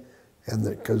sweating, and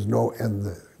because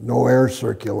no air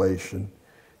circulation,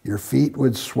 your feet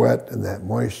would sweat, and that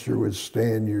moisture would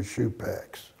stay in your shoe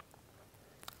packs.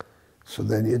 So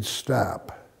then you'd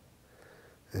stop.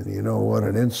 And you know what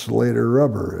an insulator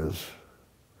rubber is.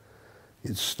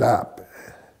 You'd stop,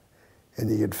 and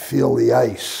you could feel the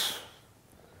ice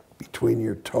between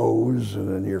your toes and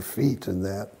in your feet, and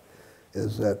that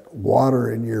is that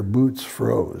water in your boots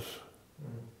froze.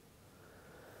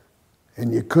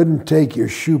 And you couldn't take your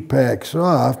shoe packs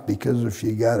off because if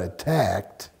you got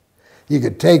attacked, you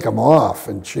could take them off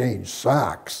and change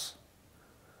socks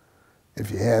if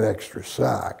you had extra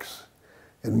socks.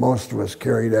 And most of us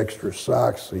carried extra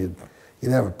socks, so you'd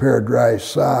have a pair of dry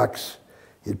socks,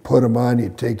 you'd put them on,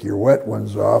 you'd take your wet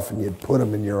ones off, and you'd put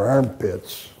them in your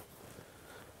armpits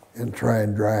and try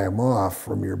and dry them off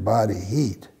from your body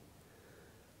heat.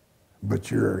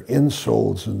 But your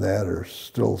insoles in that are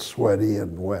still sweaty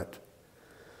and wet.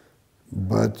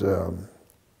 But you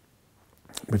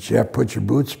have to put your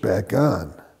boots back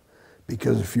on,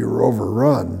 because if you were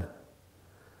overrun,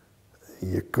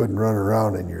 you couldn't run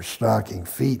around in your stocking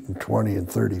feet and 20 and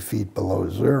 30 feet below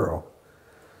zero.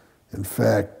 In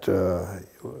fact,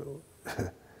 you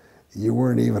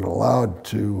weren't even allowed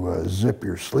to zip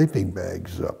your sleeping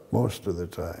bags up most of the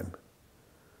time,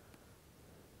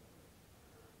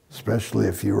 especially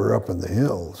if you were up in the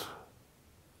hills.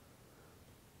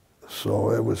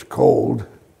 So it was cold,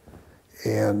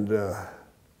 and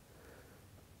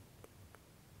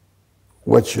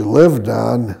what you lived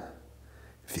on,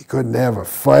 if you couldn't have a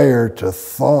fire to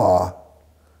thaw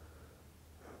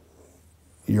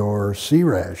your sea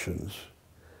rations,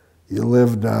 you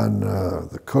lived on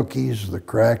the cookies, the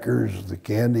crackers, the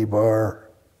candy bar,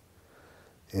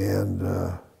 and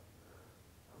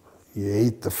you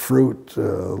ate the fruit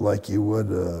like you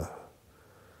would a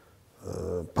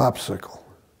popsicle.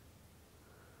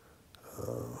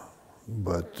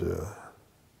 But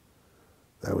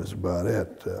that was about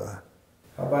it.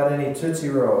 How about any Tootsie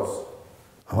Rolls?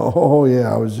 Oh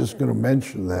yeah, I was just going to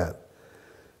mention that.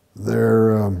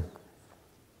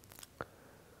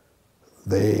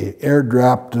 They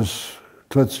airdropped us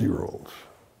Tootsie Rolls.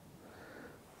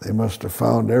 They must have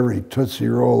found every Tootsie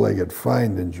Roll they could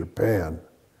find in Japan.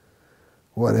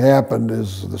 What happened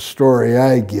is, the story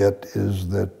I get is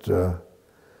that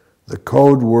the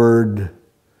code word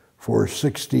for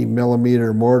 60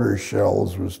 millimeter mortar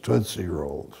shells was Tootsie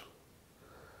Rolls.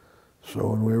 So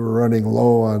when we were running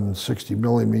low on 60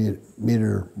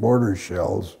 millimeter mortar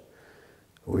shells,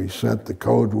 we sent the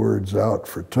code words out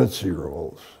for Tootsie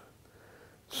Rolls.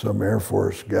 Some Air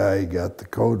Force guy got the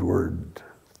code word,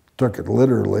 took it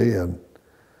literally, and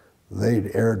they'd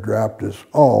airdropped us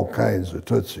all kinds of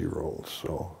Tootsie Rolls.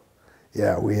 So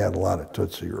yeah, we had a lot of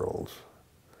Tootsie Rolls.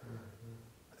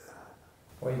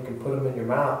 Well, you can put them in your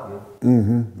mouth.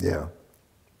 Yeah.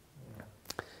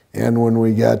 And when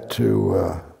we got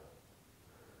to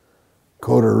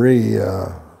Coterie,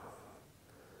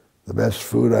 the best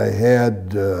food I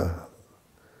had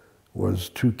was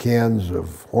 2 cans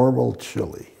of Hormel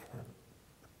chili.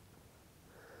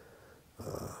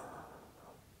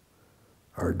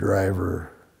 Our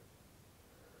driver,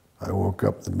 I woke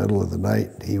up in the middle of the night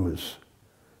and he was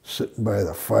sitting by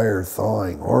the fire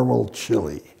thawing Hormel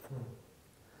chili.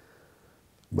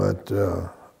 But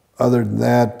other than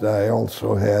that, I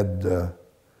also had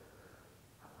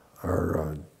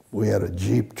we had a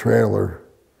Jeep trailer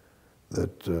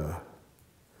that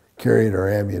carried our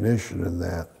ammunition in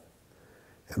that.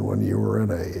 And when you were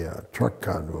in a truck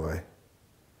convoy,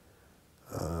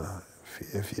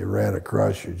 if you ran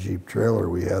across your Jeep trailer,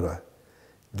 we had a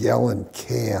gallon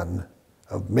can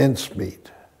of mincemeat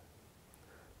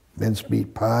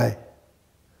pie.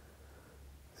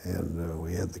 And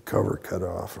we had the cover cut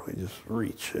off, and we just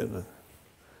reach in and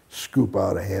scoop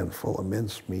out a handful of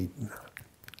mincemeat and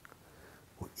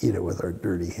eat it with our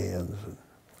dirty hands, and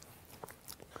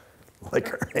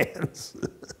like our hands.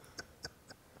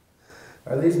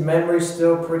 Are these memories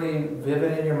still pretty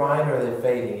vivid in your mind, or are they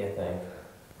fading, you think?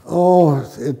 Oh,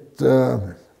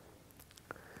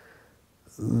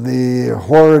 the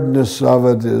horridness of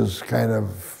it is kind of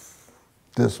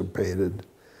dissipated.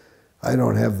 I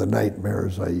don't have the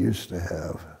nightmares I used to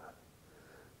have,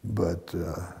 but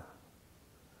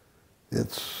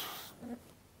it's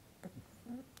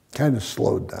kind of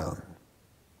slowed down.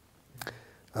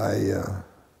 I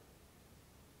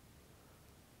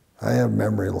have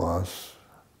memory loss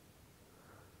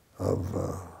of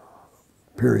a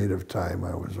period of time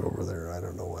I was over there. I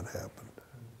don't know what happened.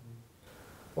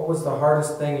 What was the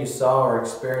hardest thing you saw or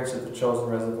experienced at the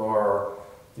Chosin Reservoir? Or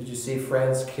did you see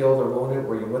friends killed or wounded?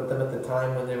 Were you with them at the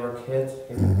time when they were hit?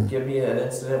 Can you give me an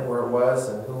incident where it was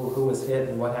and who was hit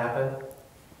and what happened?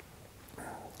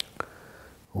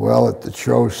 Well, at the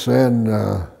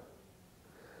Chosin,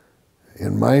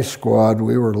 in my squad,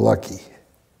 we were lucky.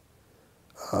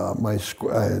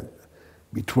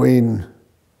 Between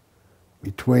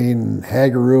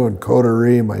Hagaroo and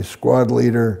Coterie, my squad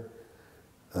leader,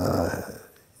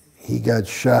 he got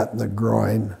shot in the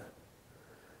groin.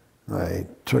 I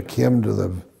took him to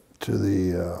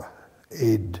the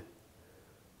aid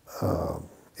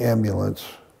ambulance,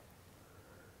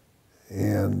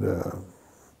 and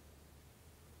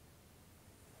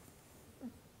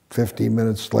 15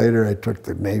 minutes later, I took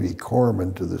the Navy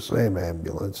corpsman to the same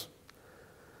ambulance.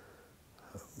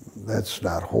 That's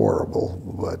not horrible,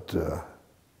 but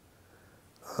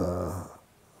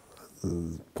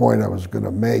the point I was going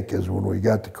to make is when we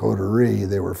got to Coterie,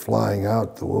 they were flying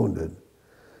out the wounded.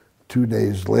 2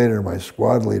 days later, my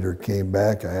squad leader came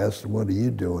back. I asked him, "What are you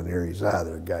doing here?" He said,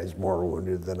 "There guy's more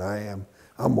wounded than I am.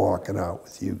 I'm walking out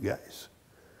with you guys."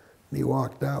 And he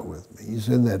walked out with me. He's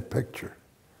in that picture.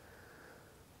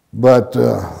 But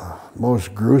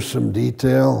most gruesome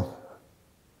detail,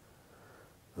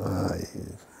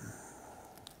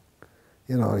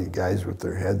 you know, you guys with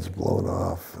their heads blown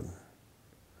off and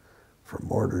from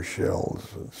mortar shells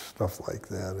and stuff like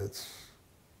that.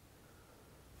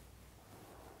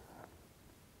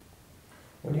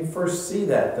 When you first see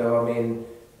that, though, I mean,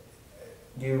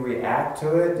 do you react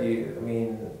to it?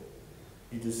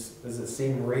 Does it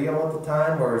seem real at the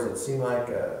time, or does it seem like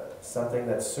something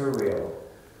that's surreal?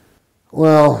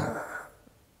 Well,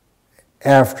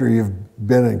 after you've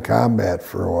been in combat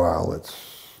for a while, it's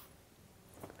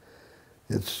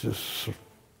just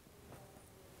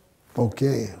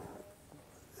okay.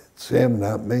 It's him,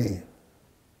 not me.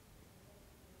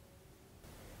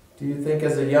 Do you think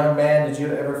as a young man, did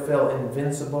you ever feel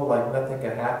invincible, like nothing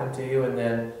could happen to you, and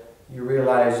then you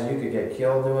realized you could get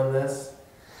killed doing this?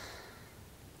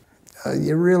 I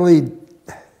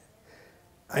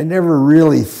never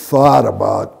really thought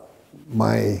about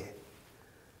my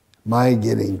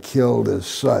getting killed as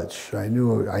such. I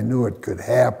knew it could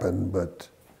happen, but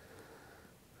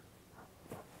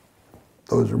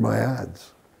those are my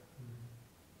odds.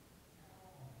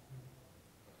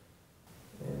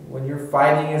 When you're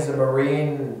fighting as a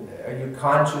Marine, are you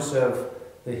conscious of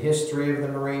the history of the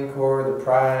Marine Corps, the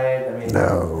pride? I mean,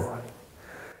 no.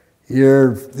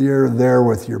 You're there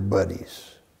with your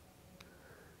buddies.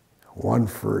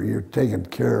 You're taking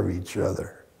care of each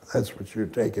other. That's what you're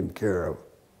taking care of.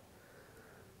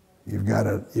 You've got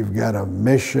a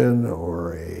mission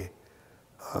or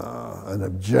an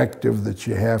objective that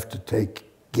you have to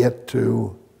get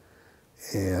to,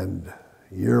 and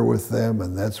you're with them,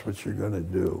 and that's what you're going to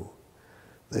do.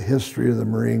 The history of the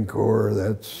Marine Corps,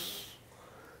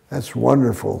 that's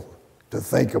wonderful to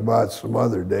think about some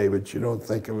other day, but you don't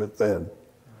think of it then.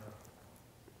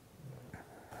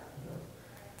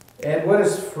 And what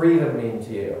does freedom mean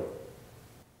to you?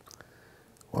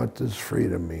 What does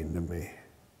freedom mean to me?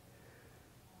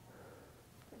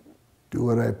 Do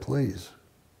what I please.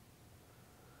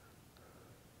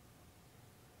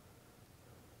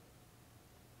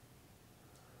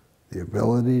 The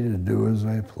ability to do as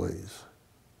I please.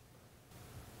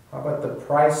 How about the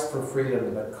price for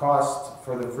freedom, the cost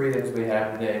for the freedoms we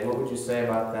have today? What would you say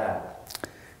about that?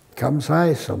 Comes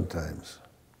high sometimes.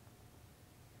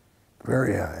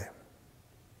 Very high.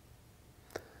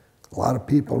 A lot of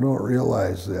people don't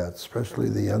realize that, especially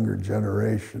the younger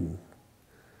generation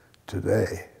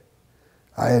today.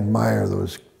 I admire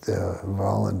those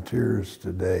volunteers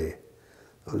today,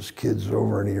 those kids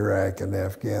over in Iraq and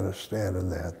Afghanistan and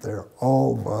that. They're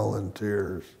all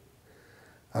volunteers.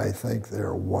 I think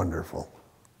they're wonderful.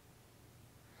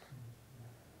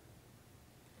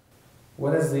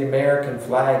 What does the American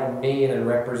flag mean and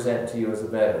represent to you as a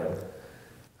veteran?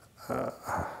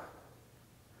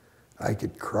 I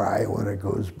could cry when it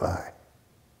goes by.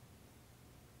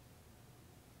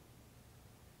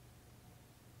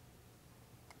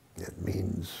 It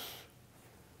means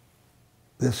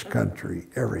this country,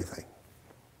 everything.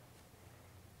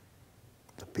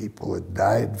 The people that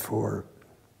died for it,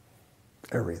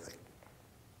 everything.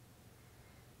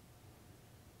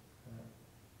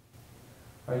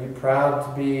 Are you proud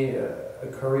to be a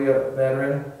Korea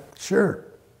veteran? Sure.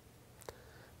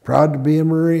 Proud to be a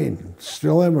Marine.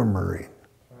 Still am a Marine.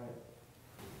 Right.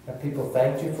 Have people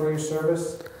thanked you for your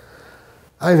service?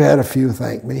 I've had a few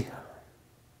thank me.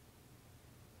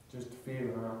 Just a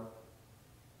few, huh?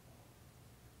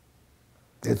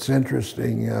 It's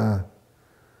interesting.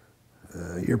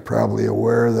 You're probably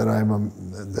aware that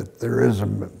that there is a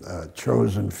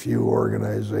Chosin few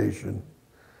organization.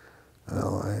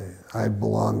 Well, I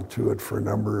belonged to it for a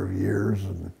number of years,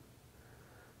 and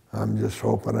I'm just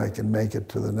hoping I can make it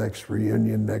to the next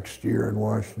reunion next year in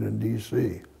Washington,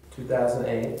 D.C.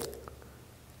 2008.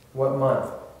 What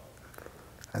month?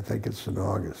 I think it's in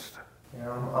August. You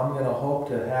know, I'm going to hope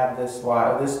to have this,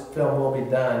 while this film will be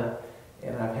done,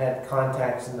 and I've had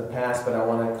contacts in the past, but I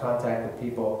want to contact the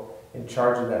people in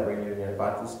charge of that reunion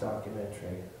about this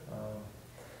documentary.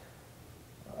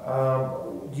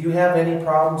 Do you have any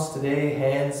problems today?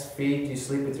 Hands, feet? Do you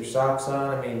sleep with your socks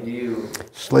on? I mean, do you...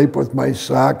 Sleep with my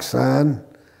socks on.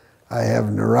 I have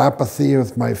neuropathy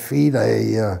with my feet.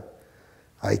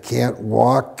 I can't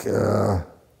walk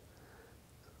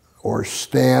or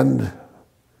stand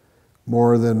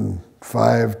more than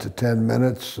 5 to 10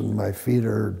 minutes, and my feet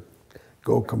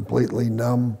go completely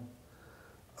numb.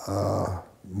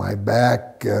 My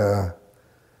back, if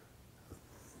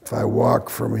I walk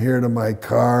from here to my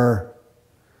car,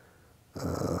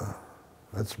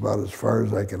 that's about as far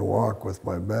as I can walk with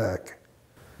my back.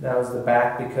 Now, is the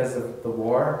back because of the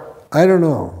war? I don't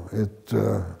know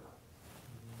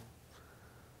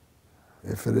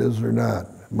if it is or not.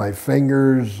 My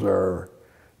fingers are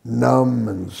numb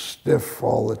and stiff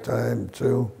all the time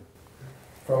too.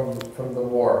 From the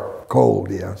war? Cold,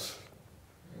 yes.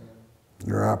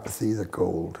 Neuropathy, the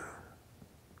cold.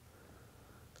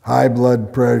 High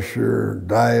blood pressure,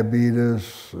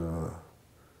 diabetes.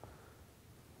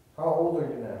 How old are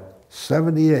you now?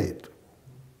 78.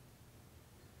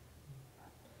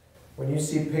 When you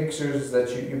see pictures that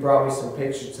you brought me some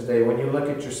pictures today, when you look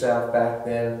at yourself back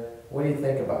then, what do you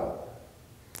think about?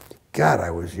 God, I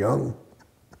was young.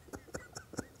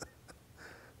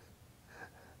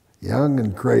 Young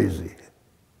and crazy.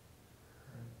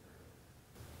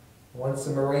 Once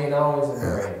a Marine, always a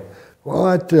Marine. Well,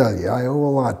 I tell you, I owe a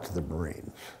lot to the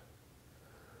Marines.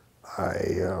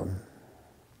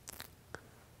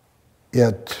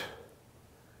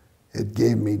 It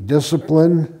gave me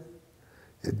discipline.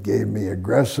 It gave me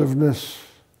aggressiveness.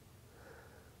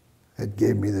 It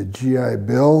gave me the GI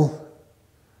Bill.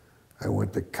 I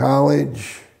went to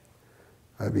college.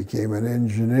 I became an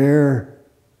engineer.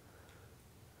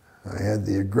 I had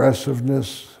the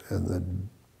aggressiveness and the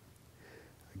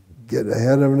get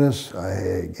aheadiveness.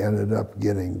 I ended up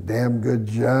getting damn good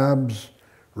jobs,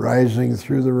 rising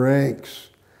through the ranks.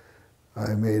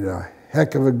 I made a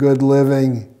heck of a good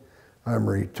living. I'm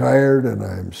retired and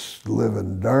I'm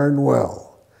living darn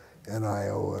well. And I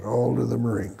owe it all to the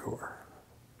Marine Corps.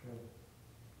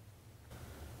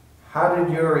 How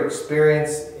did your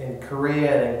experience in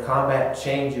Korea and in combat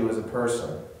change you as a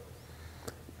person?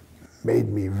 Made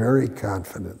me very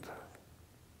confident.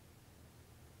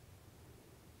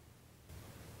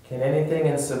 Can anything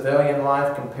in civilian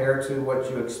life compare to what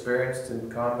you experienced in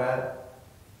combat?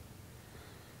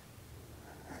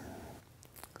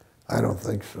 I don't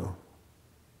think so.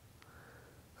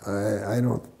 I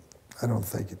don't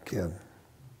think it can.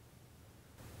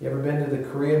 You ever been to the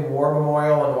Korean War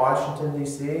Memorial in Washington,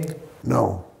 D.C.?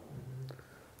 No.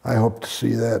 I hope to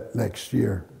see that next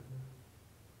year.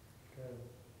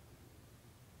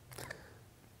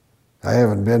 I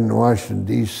haven't been in Washington,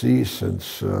 D.C.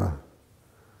 since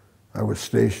I was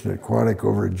stationed at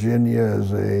Quantico, Virginia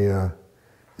as a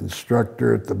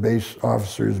instructor at the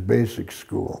officers' basic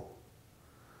school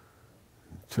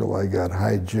until I got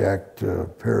hijacked to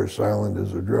Parris Island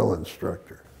as a drill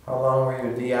instructor. How long were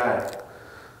you DI?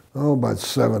 Oh, about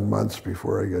 7 months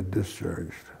before I got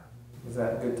discharged. Was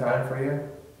that a good time for you?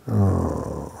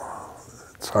 Oh,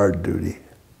 it's hard duty.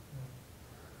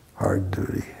 Hard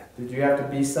duty. Did you have to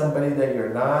be somebody that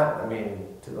you're not? I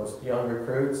mean, to those young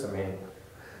recruits, I mean...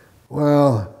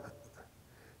 Well,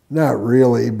 not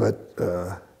really, but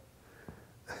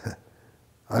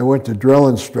I went to drill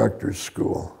instructor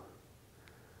school.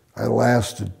 I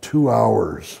lasted 2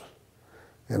 hours,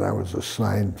 and I was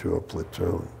assigned to a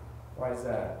platoon. Why is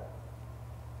that?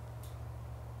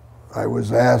 I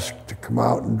was asked to come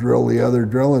out and drill the other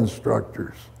drill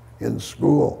instructors in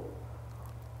school.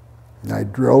 And I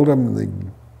drilled them,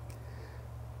 and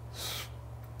the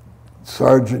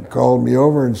sergeant called me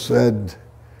over and said,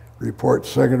 "Report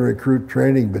 2nd Recruit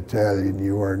Training Battalion,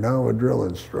 you are now a drill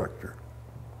instructor."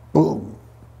 Boom.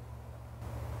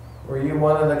 Were you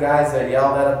one of the guys that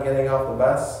yelled at him getting off the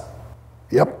bus?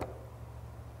 Yep.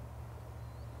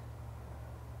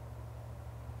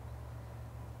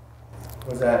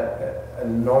 Was that a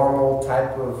normal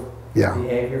type of Yeah.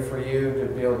 behavior for you to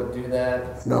be able to do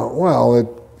that? No, well,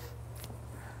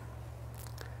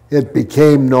 it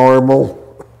became normal.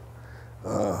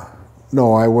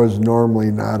 No, I was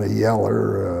normally not a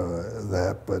yeller,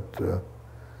 but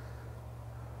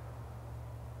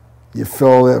you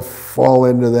fall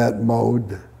into that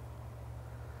mode,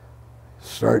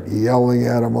 start yelling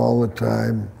at them all the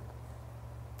time.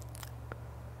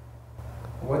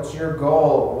 What's your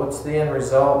goal? What's the end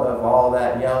result of all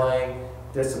that yelling,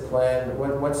 discipline?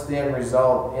 What's the end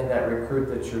result in that recruit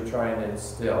that you're trying to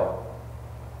instill?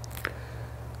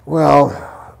 Well,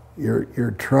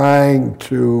 you're trying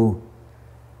to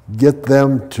get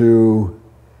them to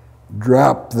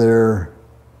drop their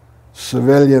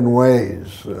civilian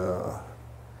ways.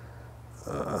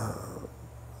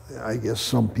 I guess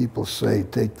some people say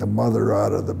take the mother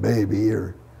out of the baby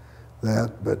or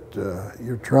that, but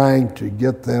you're trying to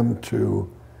get them to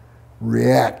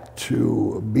react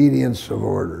to obedience of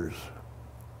orders.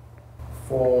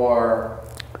 For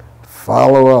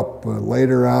Follow up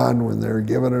later on when they're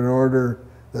given an order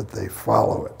that they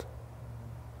follow it.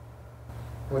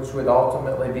 which would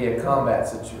ultimately be a combat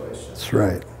situation. That's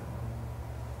right.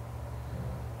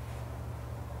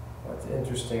 That's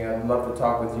interesting. I'd love to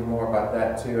talk with you more about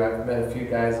that too. I've met a few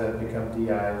guys that have become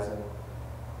DIs, and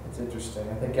it's interesting.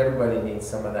 I think everybody needs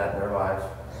some of that in their life,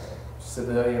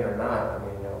 civilian or not. I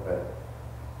mean, you know, but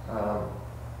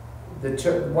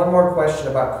one more question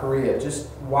about Korea. Just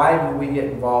why did we get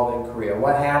involved in Korea?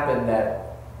 What happened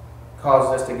that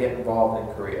caused us to get involved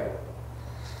in Korea?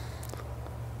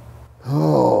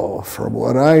 Oh, from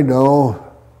what I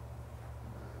know,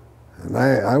 and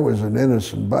I was an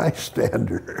innocent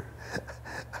bystander.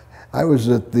 I was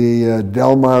at the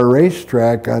Del Mar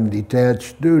racetrack on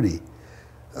detached duty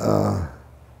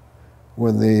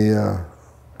when the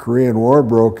Korean War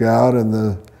broke out and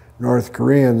the North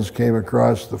Koreans came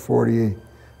across the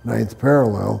 49th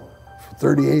parallel,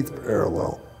 38th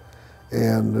parallel,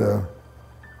 and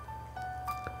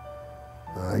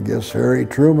I guess Harry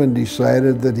Truman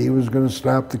decided that he was going to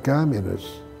stop the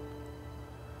communists.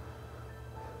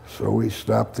 So we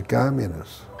stopped the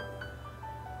communists.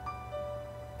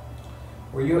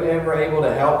 Were you ever able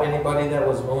to help anybody that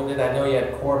was wounded? I know you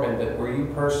had corpsmen, but were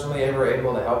you personally ever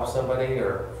able to help somebody,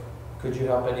 or could you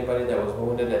help anybody that was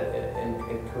wounded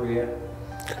in Korea?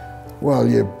 Well,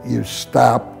 you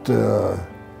stopped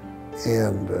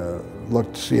and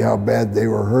looked to see how bad they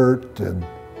were hurt, and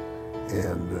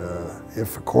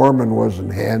if a corpsman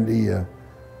wasn't handy,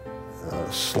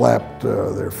 slapped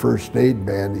their first aid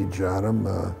bandage on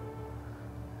them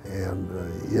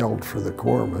and yelled for the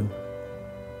corpsman.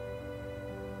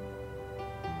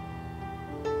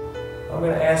 I'm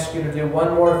going to ask you to do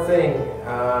one more thing.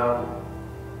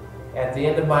 At the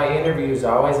end of my interviews,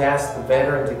 I always ask the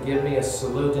veteran to give me a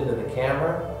salute into the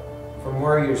camera. From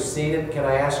where you're seated, can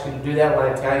I ask you to do that when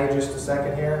I tell you just a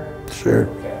second here? Sure.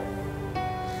 Okay.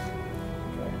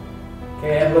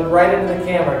 Okay, and look right into the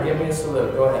camera. Give me a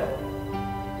salute. Go ahead.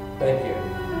 Thank you.